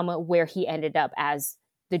become where he ended up as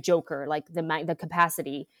the Joker, like the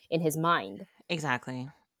capacity in his mind. Exactly.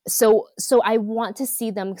 So I want to see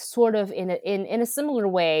them sort of in a similar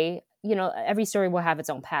way. You know, every story will have its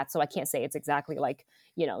own path, so I can't say it's exactly like,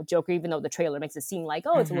 you know, Joker, even though the trailer makes it seem like,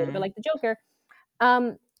 oh, it's a little bit Hmm. like the Joker.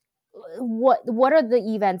 Um, what are the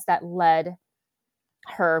events that led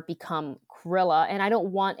her become Krilla? And I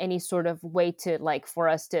don't want any sort of way to, like, for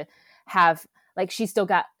us to have, like, she still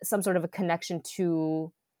got some sort of a connection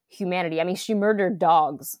to humanity. I mean, she murdered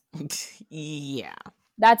dogs. Yeah.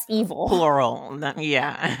 That's evil. Plural.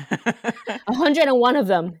 Yeah. 101 of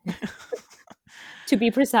them, to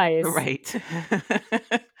be precise. Right.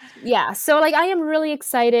 Yeah, so like I am really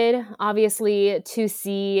excited, obviously, to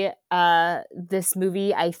see this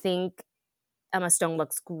movie. I think Emma Stone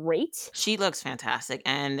looks great. She looks fantastic,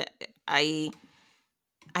 and I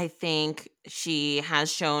I think she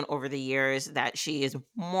has shown over the years that she is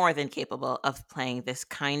more than capable of playing this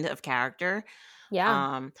kind of character.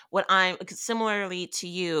 Yeah. What I'm similarly to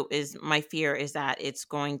you is my fear is that it's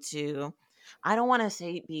going to, I don't want to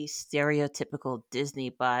say be stereotypical Disney,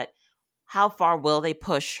 but how far will they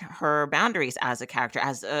push her boundaries as a character,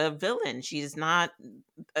 as a villain? She's not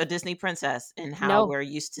a Disney princess in how No. we're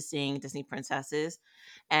used to seeing Disney princesses.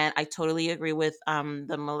 And I totally agree with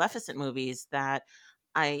the Maleficent movies that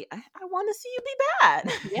I want to see you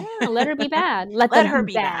be Yeah, let her bad. be bad. Let Let them her be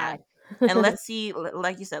be bad. bad. And let's see,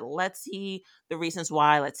 like you said, let's see the reasons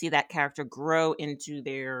why. Let's see that character grow into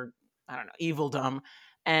their, I don't know, evilдom,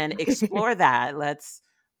 and explore that. Let's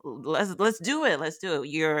do it. Let's do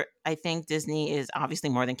it. I think Disney is obviously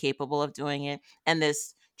more than capable of doing it. And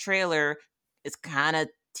this trailer is kind of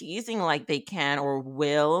teasing like they can or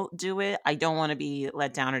will do it. I don't want to be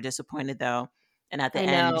let down or disappointed though. And at the I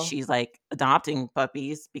end, know. she's like adopting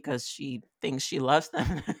puppies because she thinks she loves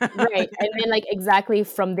them. Right. And then like exactly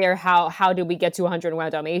from there, how did we get to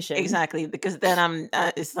 101 Dalmatians? Exactly, because then I'm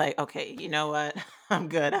it's like, "Okay, you know what? I'm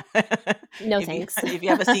good." No If you thanks. if you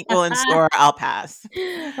have a sequel in store, I'll pass.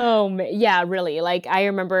 Oh, yeah, really. Like I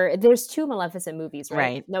remember there's two Maleficent movies, right?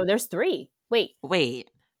 Right. No, there's three. Wait,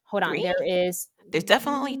 Wait, hold on. 3? There is There's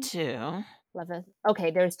definitely 2.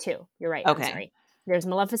 Okay, there's two. You're right. I'm Okay. sorry. There's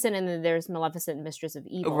Maleficent and then there's Maleficent Mistress of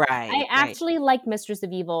Evil. I Right, right. actually like Mistress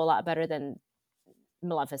of Evil a lot better than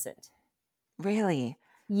Maleficent. Really?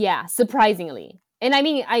 Yeah, surprisingly. And I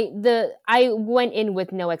mean, I went in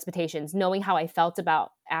with no expectations, knowing how I felt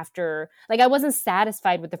about after, like I wasn't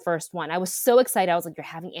satisfied with the first one. I was so excited. I was like, "You're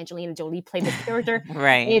having Angelina Jolie play this character.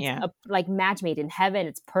 Right, It's yeah. a, like match made in heaven.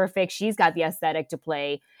 It's perfect. She's got the aesthetic to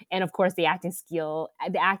play, and of course the acting skill,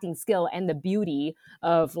 and the beauty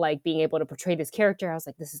of like being able to portray this character. I was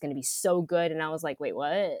like, this is going to be so good. And I was like, wait,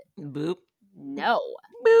 what? Boop. No,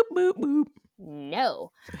 Boop, boop, boop.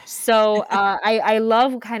 no. So I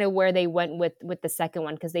love kind of where they went with the second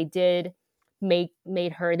one, because they did made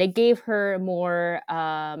her, they gave her more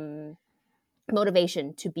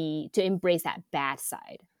motivation to embrace that bad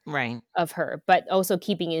side Right. of her, but also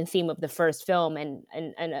keeping in theme of the first film, and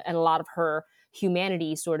a lot of her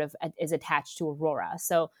humanity sort of is attached to Aurora.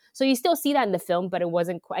 So you still see that in the film, but it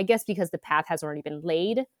wasn't I guess because the path has already been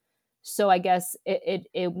laid. So I guess it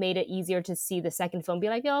made it easier to see the second film, be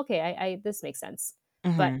like, oh, okay, I this makes sense.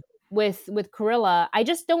 But Mhm. with Corilla, I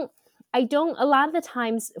don't a lot of the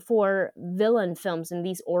times for villain films and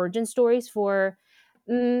these origin stories for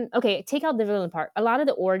okay, take out the villain part. A lot of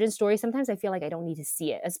the origin stories, sometimes I feel like I don't need to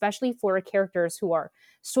see it, especially for characters who are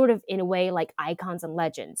sort of in a way like icons and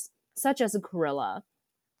legends, such as a Corilla,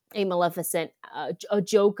 a Maleficent, a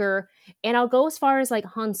Joker, and I'll go as far as like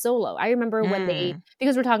Han Solo. I remember when they, Mm.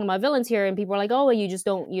 because we're talking about villains here, and people are like, "Oh, well, you just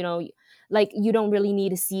don't, you know, like you don't really need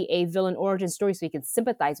to see a villain origin story so you can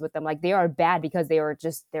sympathize with them. Like they are bad because they are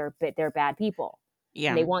just they're bad people, and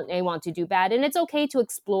Yeah. they want to do bad, and it's okay to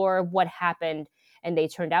explore what happened and they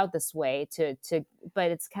turned out this way to.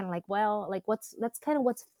 But it's kind of like, well, like that's kind of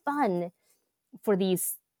what's fun for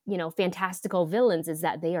these, you know, fantastical villains, is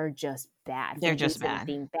that they are just bad for They're the just reason of bad.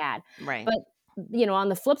 being bad. Right. But you know, on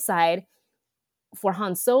the flip side, for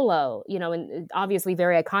Han Solo, you know, and obviously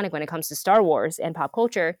very iconic when it comes to Star Wars and pop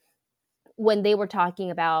culture, when they were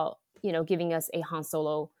talking about, you know, giving us a Han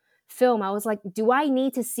Solo film, I was like, do I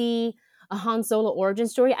need to see a Han Solo origin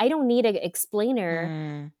story? I don't need an explainer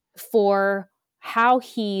Mm. for how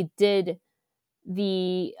he did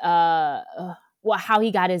the well, how he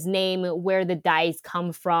got his name, where the dice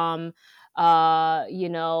come from, you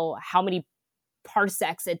know, how many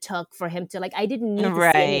parsecs it took for him to, like, I didn't need to see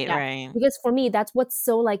any of Right, that, right. because for me that's what's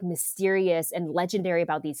so like mysterious and legendary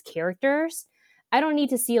about these characters. I don't need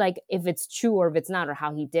to see like if it's true or if it's not, or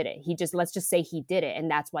how he did it. He just, let's just say he did it, and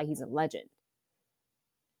that's why he's a legend.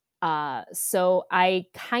 So I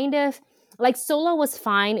kind of like Solo was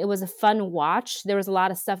fine. It was a fun watch. There was a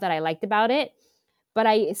lot of stuff that I liked about it, but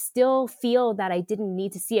I still feel that I didn't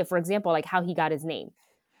need to see it. For example, like how he got his name.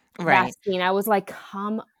 That Right. scene, I was like,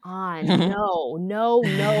 come on, no, no,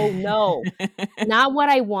 no, no. Not what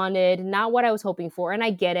I wanted, not what I was hoping for. And I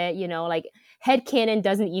get it, like head canon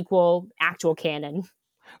doesn't equal actual canon.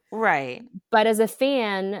 Right. But as a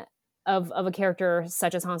fan of a character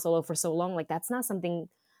such as Han Solo for so long, like that's not something,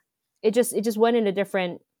 it just went in a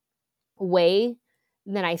different way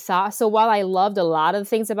than I thought. So while I loved a lot of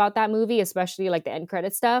things about that movie, especially like the end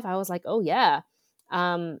credit stuff, I was like, oh yeah.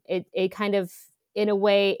 It kind of, in a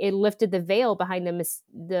way, it lifted the veil behind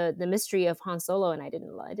the mystery of Han Solo, and I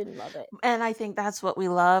didn't love it. And I think that's what we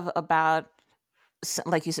love about,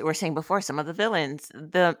 like you said, we're saying before, some of the villains.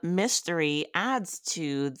 The mystery adds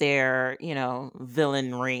to their,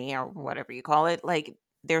 villainry or whatever you call it. Like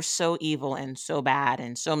they're so evil and so bad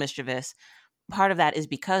and so mischievous. Part of that is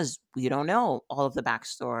because we don't know all of the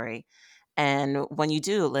backstory. And when you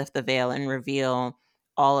do lift the veil and reveal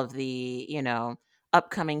all of the,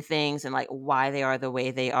 upcoming things and like why they are the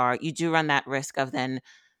way they are, you do run that risk of then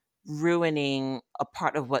ruining a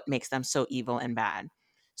part of what makes them so evil and bad.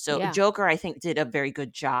 So Yeah. Joker, I think, did a very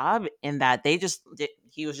good job in that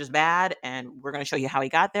he was just bad, and we're going to show you how he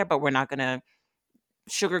got there, but we're not going to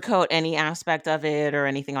sugarcoat any aspect of it or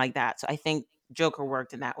anything like that. So I think Joker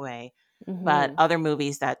worked in that way. But Hmm. other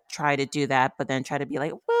movies that try to do that, but then try to be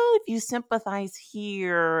like, well, if you sympathize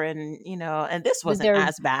here and, and this wasn't They're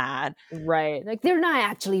as bad. right. Like they're not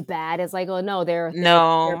actually bad. It's like, oh no,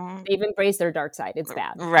 No, they've embraced their dark side. It's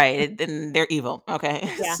bad. right. Then they're evil. Okay.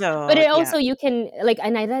 Yeah. But So, it yeah. also, you can like,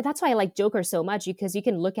 and that's why I like Joker so much, because you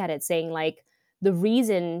can look at it saying like the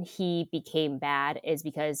reason he became bad is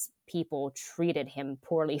because people treated him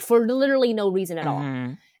poorly for literally no reason at all.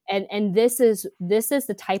 Hmm. And this is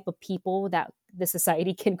the type of people that the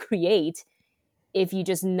society can create if you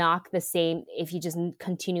just if you just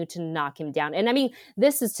continue to knock him down. And I mean,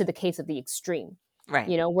 this is to the case of the extreme, Right.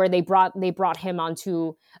 where they brought him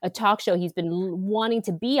onto a talk show he's been wanting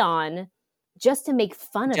to be on just to make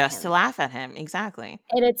fun of Just to him. laugh at him. Exactly.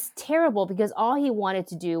 And it's terrible because all he wanted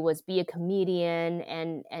to do was be a comedian,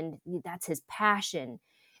 and that's his passion.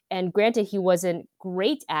 And granted, he wasn't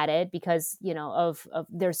great at it because, of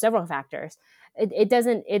there's several factors.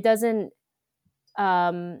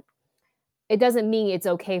 Um it doesn't mean it's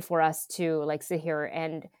okay for us to like sit here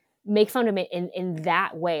and make fun of him in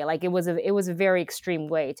that way. Like it was a very extreme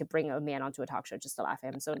way to bring a man onto a talk show just to laugh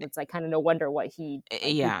at him. So it's like kind of no wonder what he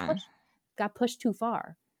Yeah. got pushed too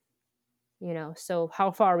far. So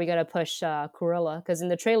how far are we gonna push Cruella? Because in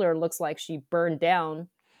the trailer, it looks like she burned down,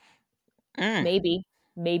 Mm.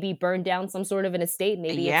 maybe burned down some sort of an estate.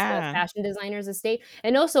 Maybe it's the Yeah. fashion designer's estate.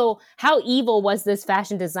 And also, how evil was this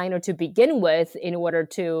fashion designer to begin with in order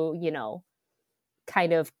to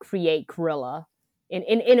kind of create Cruella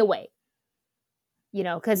in a way,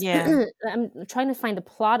 because Yeah. I'm trying to find the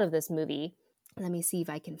plot of this movie. Let me see if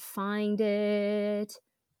I can find it.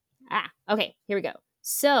 Okay, here we go.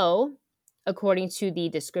 So, according to the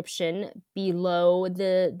description below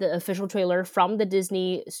the official trailer from the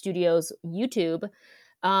Disney Studios YouTube,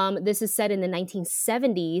 this is set in the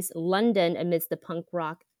 1970s London amidst the punk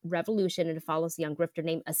rock revolution, and it follows a young grifter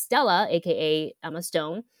named Estella, aka Emma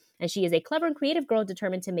Stone. And she is a clever and creative girl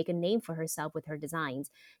determined to make a name for herself with her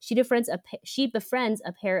designs. She befriends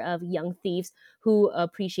a pair of young thieves who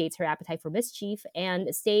appreciates her appetite for mischief, and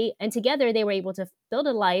together they were able to build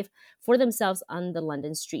a life for themselves on the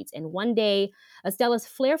London streets. And one day, Estella's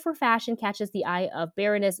flair for fashion catches the eye of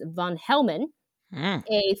Baroness von Hellman, Mm.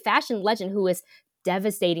 a fashion legend who is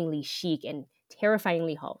devastatingly chic and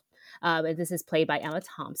terrifyingly hot. And this is played by Emma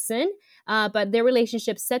Thompson. But their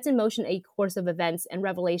relationship sets in motion a course of events and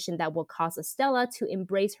revelation that will cause Estella to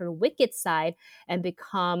embrace her wicked side and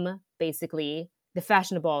become basically the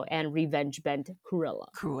fashionable and revenge bent Cruella.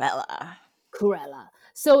 Cruella. Cruella.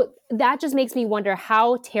 So that just makes me wonder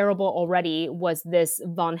how terrible already was this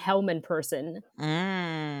von Hellman person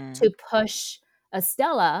Mm. to push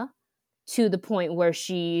Estella to the point where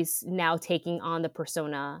she's now taking on the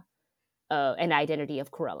persona and identity of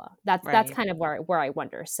Cruella. That's Right. kind of where I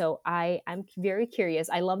wonder. So I'm very curious.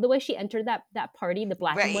 I love the way she entered that party, the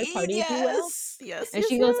black and white Right. party, if you will. Yes. Yes. And Yes.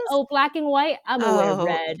 she goes, Yes. "Oh, black and white. I'm gonna wear Oh,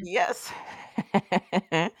 red." yes.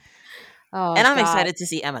 Oh And I'm God, excited to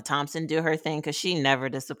see Emma Thompson do her thing because she never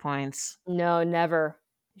disappoints. no, never.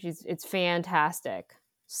 It's fantastic.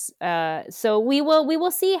 So we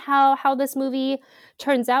will see how this movie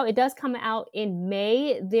turns out. It does come out in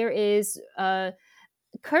May. There is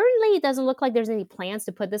currently, it doesn't look like there's any plans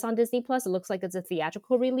to put this on Disney Plus. It looks like it's a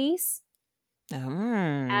theatrical release.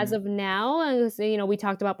 As Mm, of now, so, we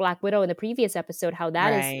talked about Black Widow in the previous episode, how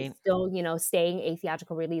that is right. still, staying a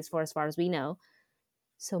theatrical release for as far as we know.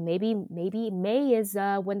 So maybe May is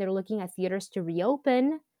when they're looking at theaters to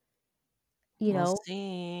reopen, you We'll know,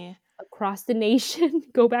 see. across the nation,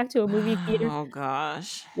 go back to a movie theater. Oh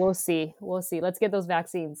gosh. We'll see. We'll see. Let's get those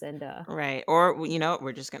vaccines and Right. Or,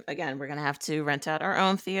 we're just going to, again, we're going to have to rent out our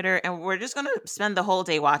own theater and we're just going to spend the whole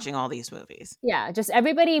day watching all these movies. yeah, just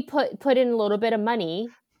everybody put in a little bit of money,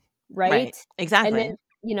 Right. right? And then, Exactly.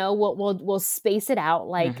 we'll space it out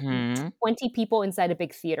like Mm-hmm. 20 people inside a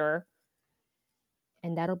big theater,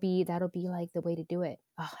 and that'll be like the way to do it.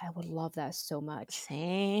 Oh, I would love that so much.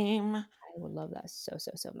 Same. I would love that so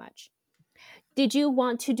so so much. Did you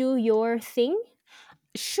want to do your thing?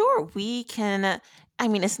 Sure, we can. I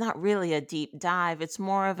mean, it's not really a deep dive. It's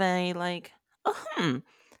more of a like, hmm.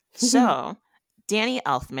 So, Danny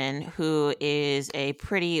Elfman, who is a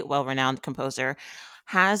pretty well renowned composer,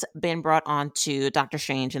 has been brought on to Doctor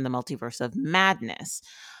Strange in the Multiverse of Madness.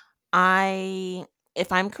 I,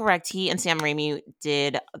 if I'm correct, he and Sam Raimi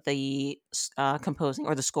did the composing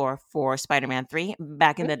or the score for Spider Man 3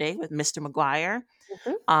 back in the day with Mr. Maguire.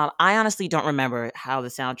 Mhm. I honestly don't remember how the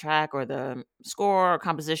soundtrack or the score or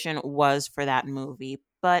composition was for that movie,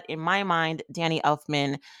 but in my mind, Danny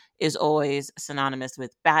Elfman is always synonymous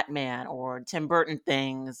with Batman or Tim Burton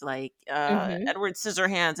things like Mhm. Edward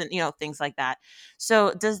Scissorhands and things like that.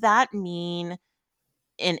 So, does that mean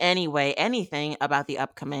in any way anything about the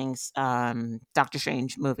upcoming Doctor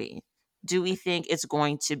Strange movie? Do we think it's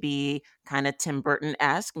going to be kind of Tim Burton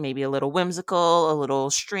esque, maybe a little whimsical, a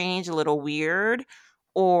little strange, a little weird?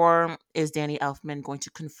 Or is Danny Elfman going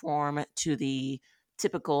to conform to the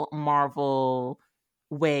typical Marvel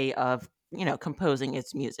way of, composing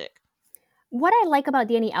its music? What I like about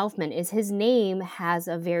Danny Elfman is his name has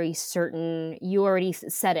a very certain, you already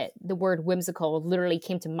said it, the word whimsical literally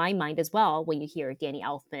came to my mind as well when you hear Danny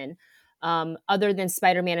Elfman. Other than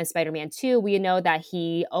Spider-Man and Spider-Man 2, we know that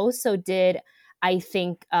he also did, I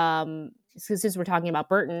think, since we're talking about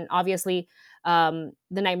Burton, obviously, The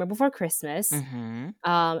Nightmare Before Christmas,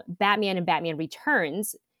 Mm-hmm. Batman and Batman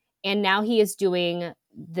Returns, and now he is doing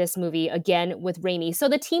this movie again with Raimi. So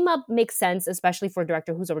the team up makes sense, especially for a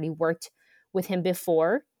director who's already worked with him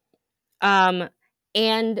before. Um,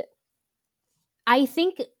 and I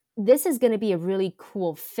think this is going to be a really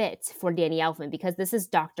cool fit for Danny Elfman because this is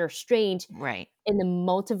Doctor Strange Right. in the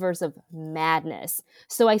multiverse of madness.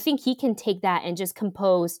 So I think he can take that and just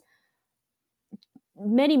compose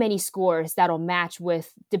many, many scores that'll match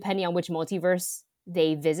with depending on which multiverse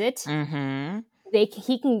they visit. Mm-hmm.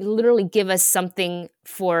 He can literally give us something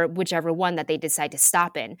for whichever one that they decide to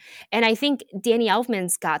stop in. And I think Danny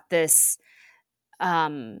Elfman's got this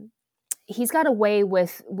he's got a way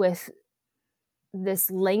with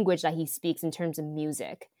this language that he speaks in terms of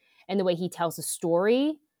music and the way he tells a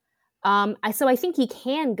story. So I think he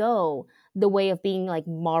can go the way of being like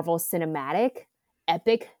Marvel cinematic,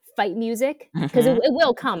 epic fight music because it, Mm-hmm. it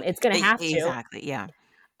will come. It's gonna have to. Exactly. Yeah.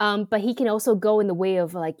 But he can also go in the way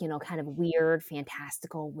of like kind of weird,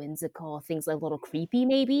 fantastical, whimsical things, like a little creepy,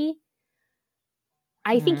 maybe.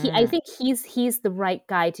 I Mm. think he's the right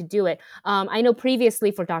guy to do it. I know previously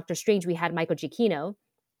for Doctor Strange we had Michael Giacchino,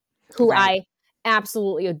 who Right. I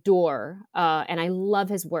absolutely adore, and I love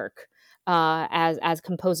his work as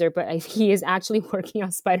composer. But he is actually working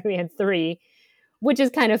on Spider-Man 3, which is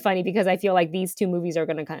kind of funny because I feel like these two movies are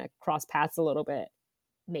going to kind of cross paths a little bit.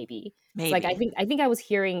 Maybe it's like I Maybe. think I think I was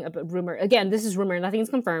hearing a rumor again. This is rumor, nothing's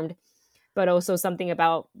confirmed, but also something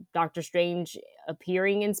about Doctor Strange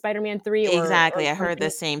appearing in Spider-Man 3 or Exactly, I heard the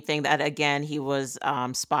something. same thing that again, he was,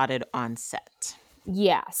 spotted on set.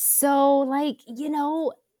 Yeah. So like,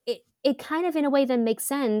 it kind of in a way that makes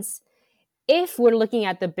sense if we're looking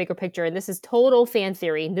at the bigger picture, and this is total fan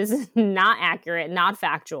theory, this is not accurate, not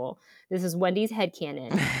factual. This is Wendy's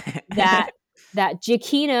headcanon that that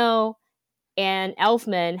Giacchino and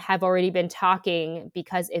Elfman have already been talking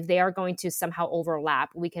because if they are going to somehow overlap,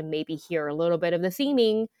 we can maybe hear a little bit of the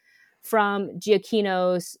theming from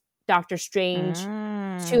Giacchino's Doctor Strange to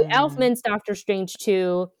Mm. Elfman's Doctor Strange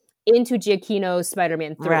 2 into Giacchino's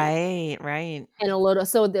Spider-Man 3. Right, right. And a little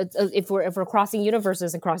so that if we're crossing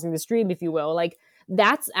universes and crossing the stream, if you will, like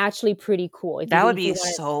that's actually pretty cool. If That you would if you be want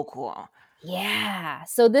to, so cool. yeah.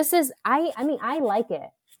 So this is I mean I like it.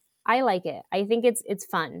 I like it. I think it's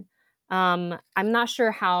fun. I'm not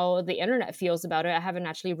sure how the internet feels about it. I haven't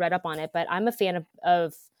actually read up on it, but I'm a fan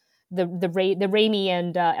of the Raimi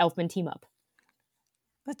and Elfman team up.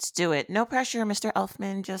 Let's do it. No pressure, Mr.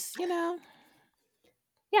 Elfman, just,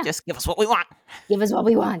 Yeah, just give us what we want. give us what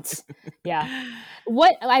we want. Yeah.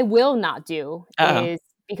 What I will not do Uh-oh. is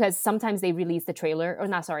because sometimes they release the trailer, or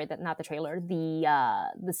not, sorry, that not the trailer, the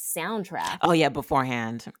soundtrack. Oh yeah,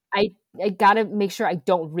 beforehand. I gotta make sure I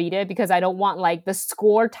don't read it because I don't want like the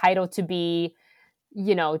score title to be,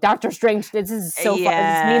 Doctor Strange. This is so far.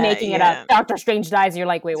 This is me Yeah, making it up. yeah. Doctor Strange dies, and you're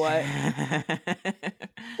like, wait, what?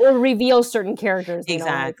 Or reveal certain characters, like,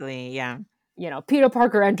 Exactly. Yeah. Peter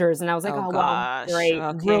Parker enters, and I was like, Oh oh well, gosh. great,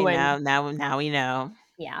 Okay, ruined. now we know.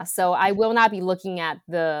 Yeah, so I will not be looking at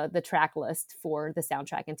the track list for the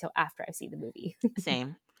soundtrack until after I see the movie.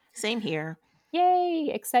 Same. Same here.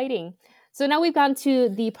 Yay, exciting. So now we've gone to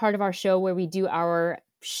the part of our show where we do our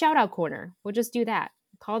shout out corner. We'll just do that.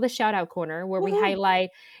 Call the shout out corner where we Woohoo. highlight,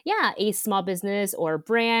 a small business or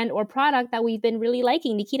brand or product that we've been really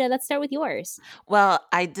liking. Nikita, let's start with yours. Well,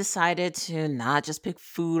 I decided to not just pick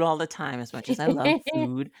food all the time as much as I love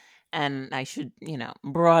food. And I should,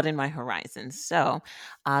 broaden my horizons. So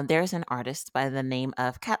there's an artist by the name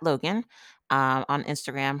of Kat Logan. On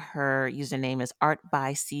Instagram, her username is Art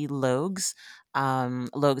by C Logs.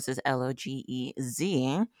 Logs is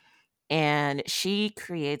Logez. And she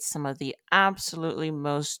creates some of the absolutely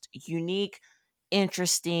most unique,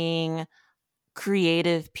 interesting,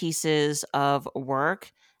 creative pieces of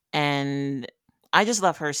work, and I just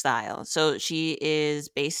love her style. So she is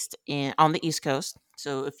based in on the East Coast.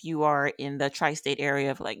 So if you are in the tri-state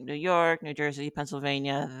area of like New York, New Jersey,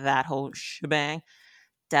 Pennsylvania, that whole shebang,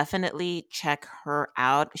 definitely check her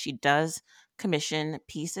out. She does commission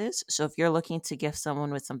pieces. So if you're looking to gift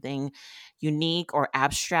someone with something unique or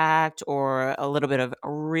abstract or a little bit of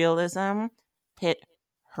realism, hit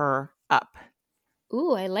her up.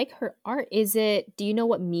 Ooh, I like her art. Do you know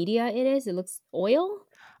what media it is? It looks oil?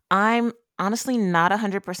 I'm honestly not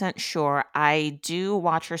 100% sure. I do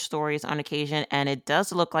watch her stories on occasion, and it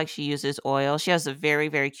does look like she uses oil. She has a very,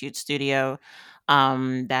 very cute studio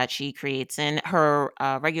that she creates in. Her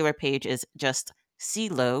regular page is just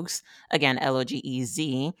Clogs, again,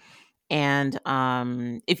 Logez. And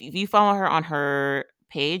if you follow her on her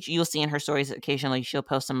page, you'll see in her stories occasionally she'll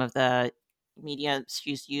post some of the media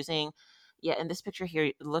she's using. Yeah, in this picture here,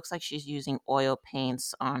 it looks like she's using oil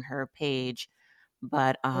paints on her page,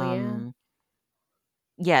 but Oh yeah.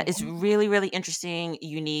 yeah, Yeah. it's really, really interesting,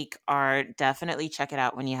 unique art. Definitely check it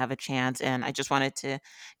out when you have a chance. And I just wanted to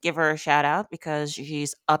give her a shout out because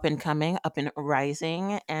she's up and coming, up and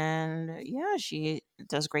rising. And yeah, she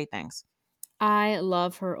does great things. I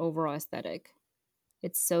love her overall aesthetic.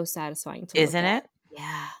 It's so satisfying to look Isn't at. it?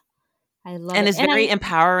 Yeah. I love And it. it's And very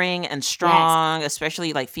empowering and yes, strong,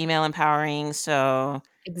 especially like female empowering. So,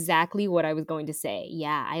 exactly what I was going to say.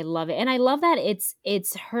 Yeah, I love it. And I love that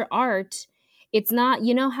it's her art. It's not,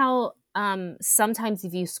 how sometimes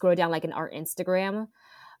if you scroll down like an art Instagram,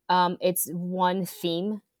 it's one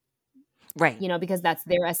theme, right. because that's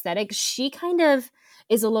their aesthetic. She kind of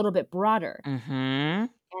is a little bit broader, Hmm. and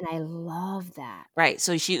I love that. Right.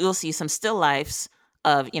 So you'll see some still lifes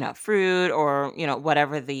of, fruit or,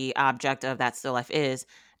 whatever the object of that still life is.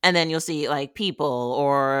 And then you'll see like people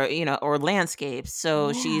or, or landscapes.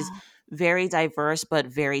 So she's Yeah. very diverse, but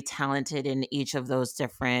very talented in each of those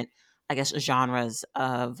different, I guess, genres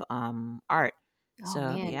of art. Oh So,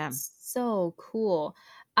 man, yeah. it's so cool.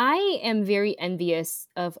 I am very envious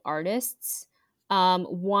of artists.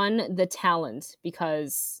 One, the talent,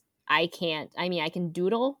 because I can't. I mean, I can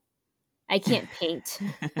doodle. I can't paint.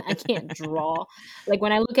 I can't draw. Like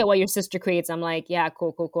when I look at what your sister creates, I'm like, yeah,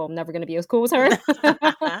 cool, cool, cool. I'm never gonna be as cool as her.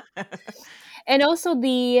 And also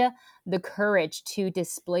the courage to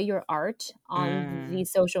display your art on Mm, the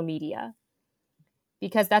social media,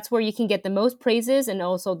 because that's where you can get the most praises and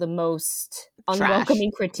also the most trash.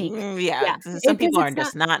 unwelcoming critique. Yeah. Yeah, Some because people are it's not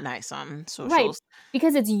just not nice on right, socials.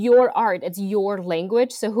 because it's your art, it's your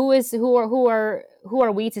language. So who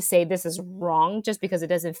are we to say this is wrong just because it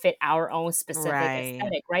doesn't fit our own specific Right.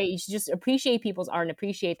 aesthetic, right? You should just appreciate people's art and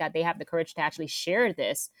appreciate that they have the courage to actually share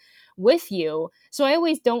this with you. So I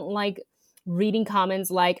always don't like reading comments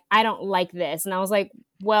like I don't like this, and I was like,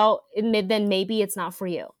 well, then maybe it's not for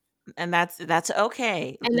you. And that's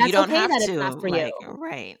okay. And You that's don't okay have that it's to, not for you. like,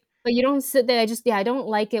 right. But you don't sit there. I don't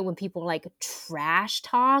like it when people like trash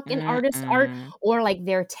talk an artist's art Mm-mm. or like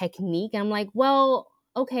their technique. I'm like, well,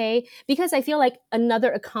 okay, because I feel like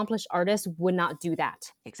another accomplished artist would not do that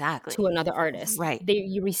to Exactly. another artist. Right.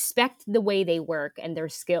 You respect the way they work and their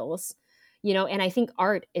skills, and I think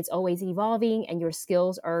art is always evolving and your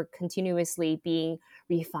skills are continuously being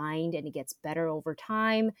refined and it gets better over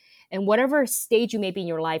time. And whatever stage you may be in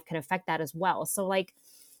your life can affect that as well. So like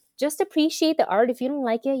just appreciate the art. If you don't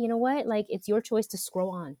like it, you know what? Like it's your choice to scroll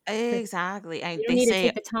on. Exactly. You don't They need to say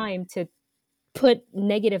take the time to. put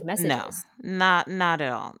negative No, messages. not at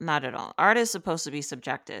all. Not at all. Art is supposed to be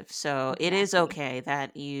subjective. So it is Exactly. okay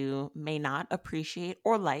that you may not appreciate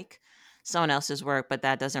or like someone else's work, but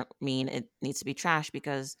that doesn't mean it needs to be trash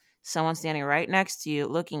because someone standing right next to you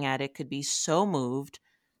looking at it could be so moved,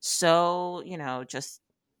 so, just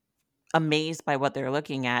amazed by what they're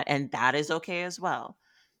looking at, and that is okay as well.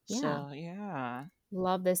 Yeah. So, yeah.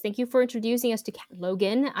 Love this. Thank you for introducing us to Kat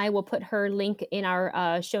Logan. I will put her link in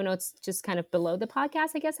our show notes, just kind of below the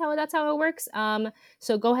podcast. I guess that's how it works.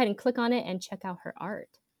 So go ahead and click on it and check out her art.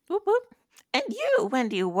 Whoop, whoop. And you,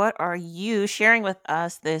 Wendy, what are you sharing with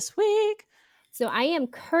us this week? So I am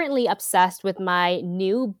currently obsessed with my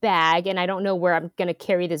new bag, and I don't know where I'm going to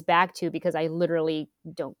carry this bag to because I literally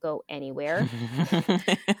don't go anywhere.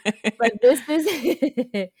 But this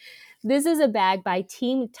is this is a bag by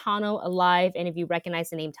Team Tano Alive, and if you recognize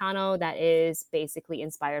the name Tano, that is basically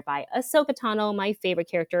inspired by Ahsoka Tano, my favorite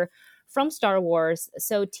character from Star Wars.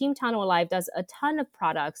 So Team Tano Alive does a ton of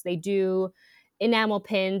products. They do enamel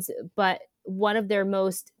pins, but one of their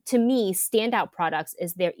most, to me, standout products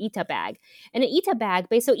is their Ita bag. And an Ita bag,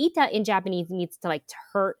 so Ita in Japanese means to like to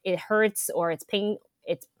hurt, it hurts, or it's pain,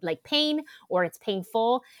 it's like pain, or it's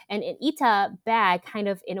painful. And an Ita bag kind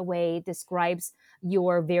of in a way describes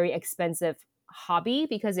your very expensive hobby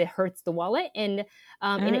because it hurts the wallet. And in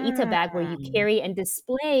an Ita bag where you Mm. carry and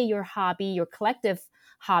display your hobby, your collective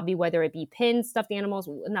hobby, whether it be pins, stuffed animals,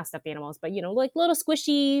 not stuffed animals, but like little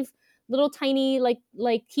squishy, little tiny like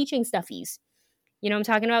keychain stuffies. You know what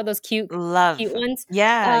I'm talking about? Those cute Love. ones.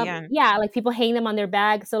 Yeah, yeah. Yeah, like people hang them on their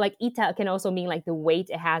bag. So like ita can also mean like the weight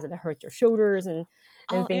it has and it hurts your shoulders and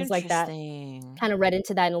Oh, things like that. interesting. Kind of read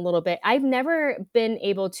into that in a little bit. I've never been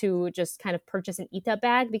able to just kind of purchase an ita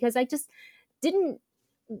bag because I just didn't.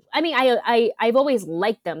 I mean, I've always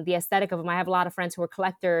liked them, the aesthetic of them. I have a lot of friends who are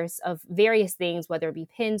collectors of various things, whether it be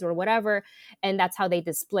pins or whatever, and that's how they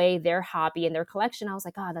display their hobby and their collection. I was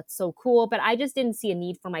like, oh, that's so cool, but I just didn't see a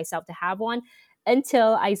need for myself to have one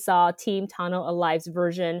until I saw Team Tano Alive's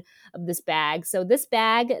version of this bag. So this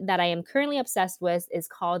bag that I am currently obsessed with is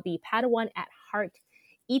called the Padawan at Heart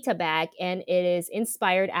Ita bag, and it is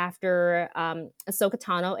inspired after Ahsoka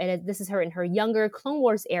Tano, and this is her in her younger Clone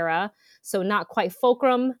Wars era, so not quite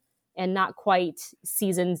Fulcrum and not quite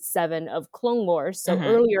season 7 of Clone Wars, so Mhm.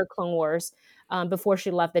 earlier Clone Wars, before she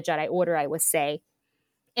left the Jedi Order, I would say.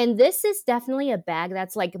 And this is definitely a bag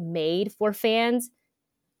that's like made for fans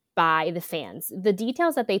by the fans. The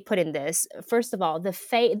details that they put in this, first of all, the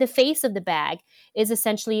face of the bag is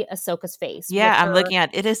essentially Ahsoka's face with Yeah, I'm her. looking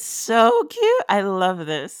at it is so cute. I love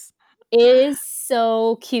this. It is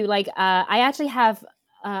so cute. Like, I actually have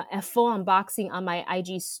a full unboxing on my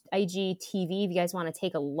IGTV. If you guys want to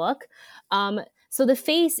take a look, so the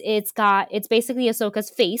face, it's basically Ahsoka's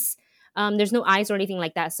face. There's no eyes or anything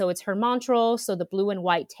like that. So it's her mantra. So the blue and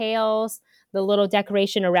white tails, the little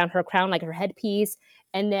decoration around her crown, like her headpiece,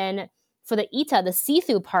 and then for the Ita, the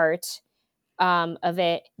see-through part of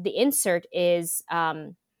it, the insert is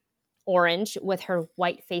orange with her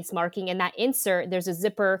white face marking. And that insert, there's a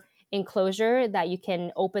zipper enclosure that you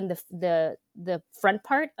can open the front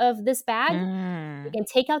part of this bag. You Mm. can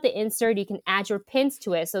take out the insert. You can add your pins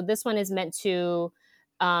to it. So this one is meant to.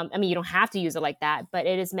 I mean, you don't have to use it like that, but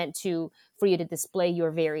it is meant to for you to display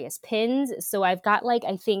your various pins. So I've got like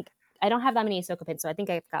I think I don't have that many Ahsoka pins, so I think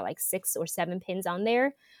I've got like 6 or 7 pins on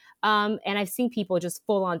there. And I've seen people just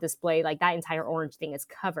full on display like that entire orange thing is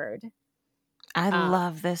covered. I Um,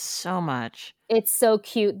 love this so much. it's so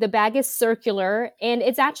cute. The bag is circular, and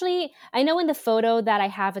it's actually, I know in the photo that I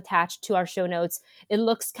have attached to our show notes, it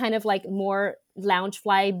looks kind of like more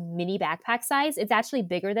Loungefly mini backpack size. It's actually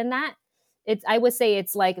bigger than that. I would say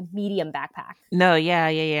it's like medium backpack. No, yeah,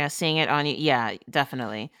 yeah, yeah. Seeing it on you, yeah,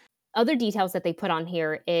 definitely. Other details that they put on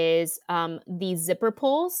here is the zipper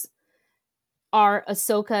pulls are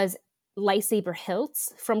Ahsoka's lightsaber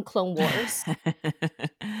hilts from Clone Wars.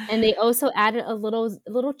 And they also added a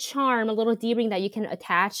little charm, a little D-ring that you can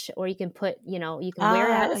attach or you can put, you can wear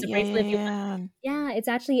it Ah, as a yeah, yeah, bracelet if you want. yeah. Yeah, it's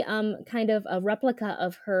actually kind of a replica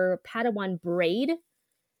of her Padawan braid.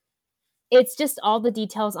 It's just all the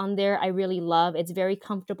details on there I really love. It's very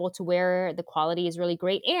comfortable to wear. The quality is really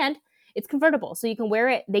great and it's convertible. So you can wear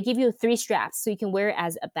it. They give you 3 straps so you can wear it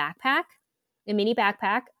as a backpack, a mini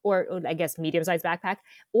backpack or I guess medium-sized backpack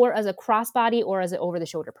or as a crossbody or as an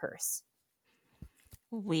over-the-shoulder purse.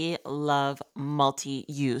 We love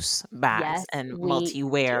multi-use bags Yes, and we do.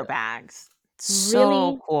 multi-wear bags. So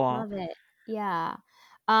Really cool. love it. Yeah.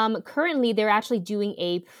 Currently, they're actually doing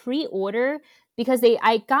a pre-order because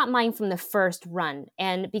I got mine from the first run,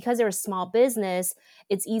 and because they're a small business,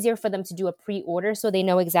 it's easier for them to do a pre-order, so they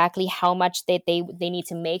know exactly how much they need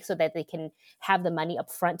to make so that they can have the money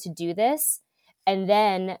up front to do this. And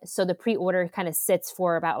then so the pre-order kind of sits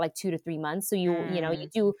for about like 2 to 3 months. So you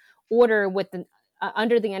do order with the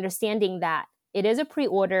under the understanding that it is a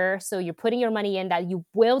pre-order, so you're putting your money in that you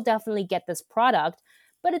will definitely get this product,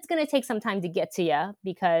 but it's going to take some time to get to you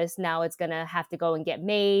because now it's going to have to go and get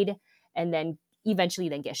made and then eventually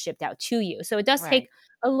then get shipped out to you. So it does take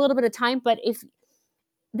a little bit of time, but if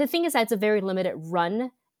the thing is that it's a very limited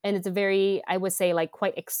run and it's a very, I would say, like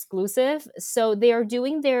quite exclusive. So they are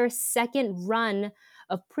doing their second run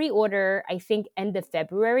of pre-order, I think, end of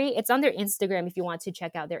February. It's on their Instagram if you want to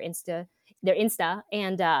check out their Insta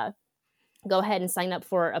and go ahead and sign up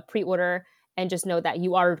for a pre-order and just know that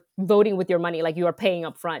you are voting with your money, like you are paying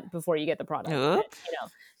up front before you get the product.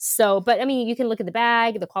 So, but I mean, you can look at the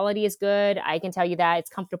bag. The quality is good. I can tell you that it's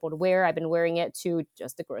comfortable to wear. I've been wearing it to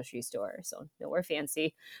just the grocery store, so nowhere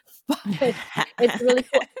fancy. But it's really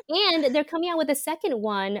cool. And they're coming out with a second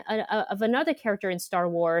one of another character in Star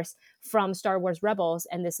Wars from Star Wars Rebels,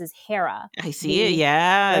 and this is Hera. I see it.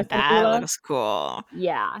 Yeah, that looks cool.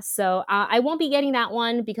 Yeah, so I won't be getting that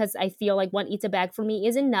one because I feel like one eats a bag for me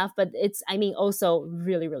is enough, but it's, I mean, also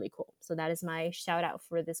really, really cool. So that is my shout out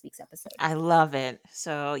for this week's episode. I love it.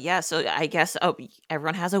 So yeah, so I guess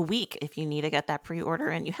everyone has a week if you need to get that pre-order,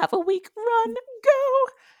 and you have a week.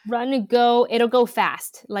 Run and go. It'll go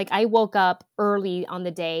fast. Like I woke up early on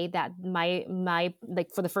the day that my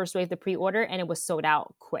like for the first wave of the pre-order, and it was sold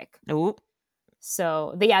out quick. Ooh.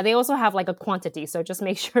 So they also have like a quantity. So just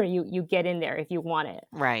make sure you get in there if you want it.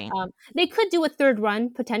 Right. They could do a third run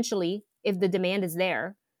potentially if the demand is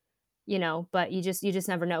there, but you just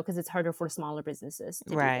never know because it's harder for smaller businesses to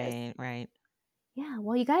do this. Right. Yeah.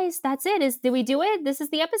 Well, you guys, that's it. Did we do it? This is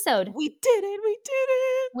the episode. We did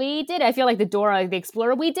it. We did. I feel like the Dora the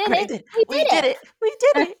Explorer. We did it. We did it.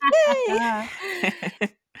 Yay.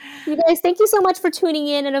 You guys, thank you so much for tuning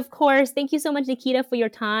in. And of course, thank you so much, Nikita, for your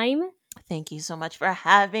time. Thank you so much for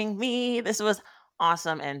having me. This was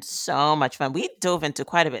awesome and so much fun. We dove into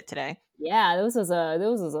quite a bit today. Yeah, this was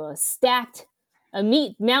a stacked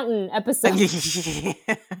meat mountain episode.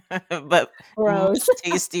 But much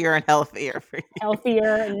tastier and healthier for you.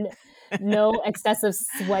 Healthier and no excessive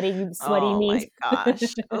sweaty meat. Oh my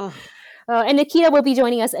gosh. And Nikita will be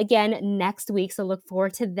joining us again next week, so look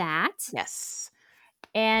forward to that. Yes.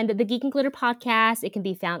 And the Geek and Glitter podcast, it can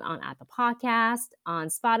be found on Apple Podcasts, on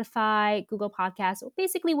Spotify, Google Podcasts,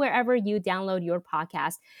 basically wherever you download your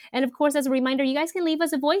podcast. And of course, as a reminder, you guys can leave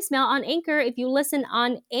us a voicemail on Anchor if you listen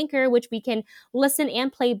on Anchor, which we can listen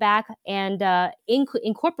and play back and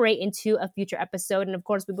incorporate into a future episode. And of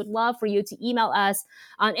course, we would love for you to email us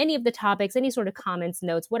on any of the topics, any sort of comments,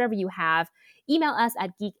 notes, whatever you have. Email us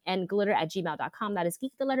at geekandglitter@gmail.com. That is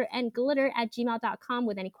geek, the letter N, glitter@gmail.com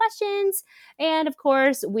with any questions. And of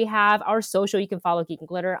course, we have our social. You can follow Geek and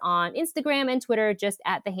Glitter on Instagram and Twitter just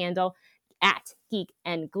at the handle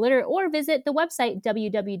 @geekandglitter, or visit the website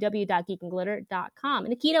www.geekandglitter.com. And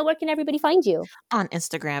Nikita, where can everybody find you? On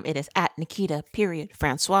Instagram, it is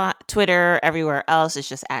 @Nikita_Francois. Twitter, everywhere else, it's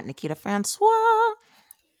just @NikitaFrancois.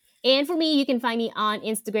 And for me, you can find me on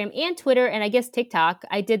Instagram and Twitter, and I guess TikTok.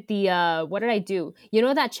 I did the, what did I do? You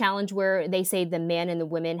know that challenge where they say the men and the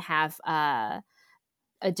women have a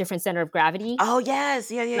different center of gravity? Oh,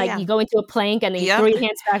 yes. Yeah. Like you go into a plank and then you throw your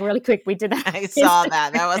hands back really quick. We did that. I saw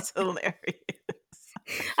that. That was hilarious.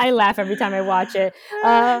 I laugh every time I watch it.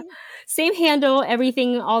 Same handle,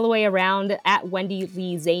 everything all the way around @Wendy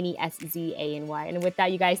Lee Zany, SZANY. And with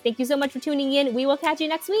that, you guys, thank you so much for tuning in. We will catch you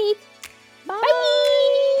next week. Bye.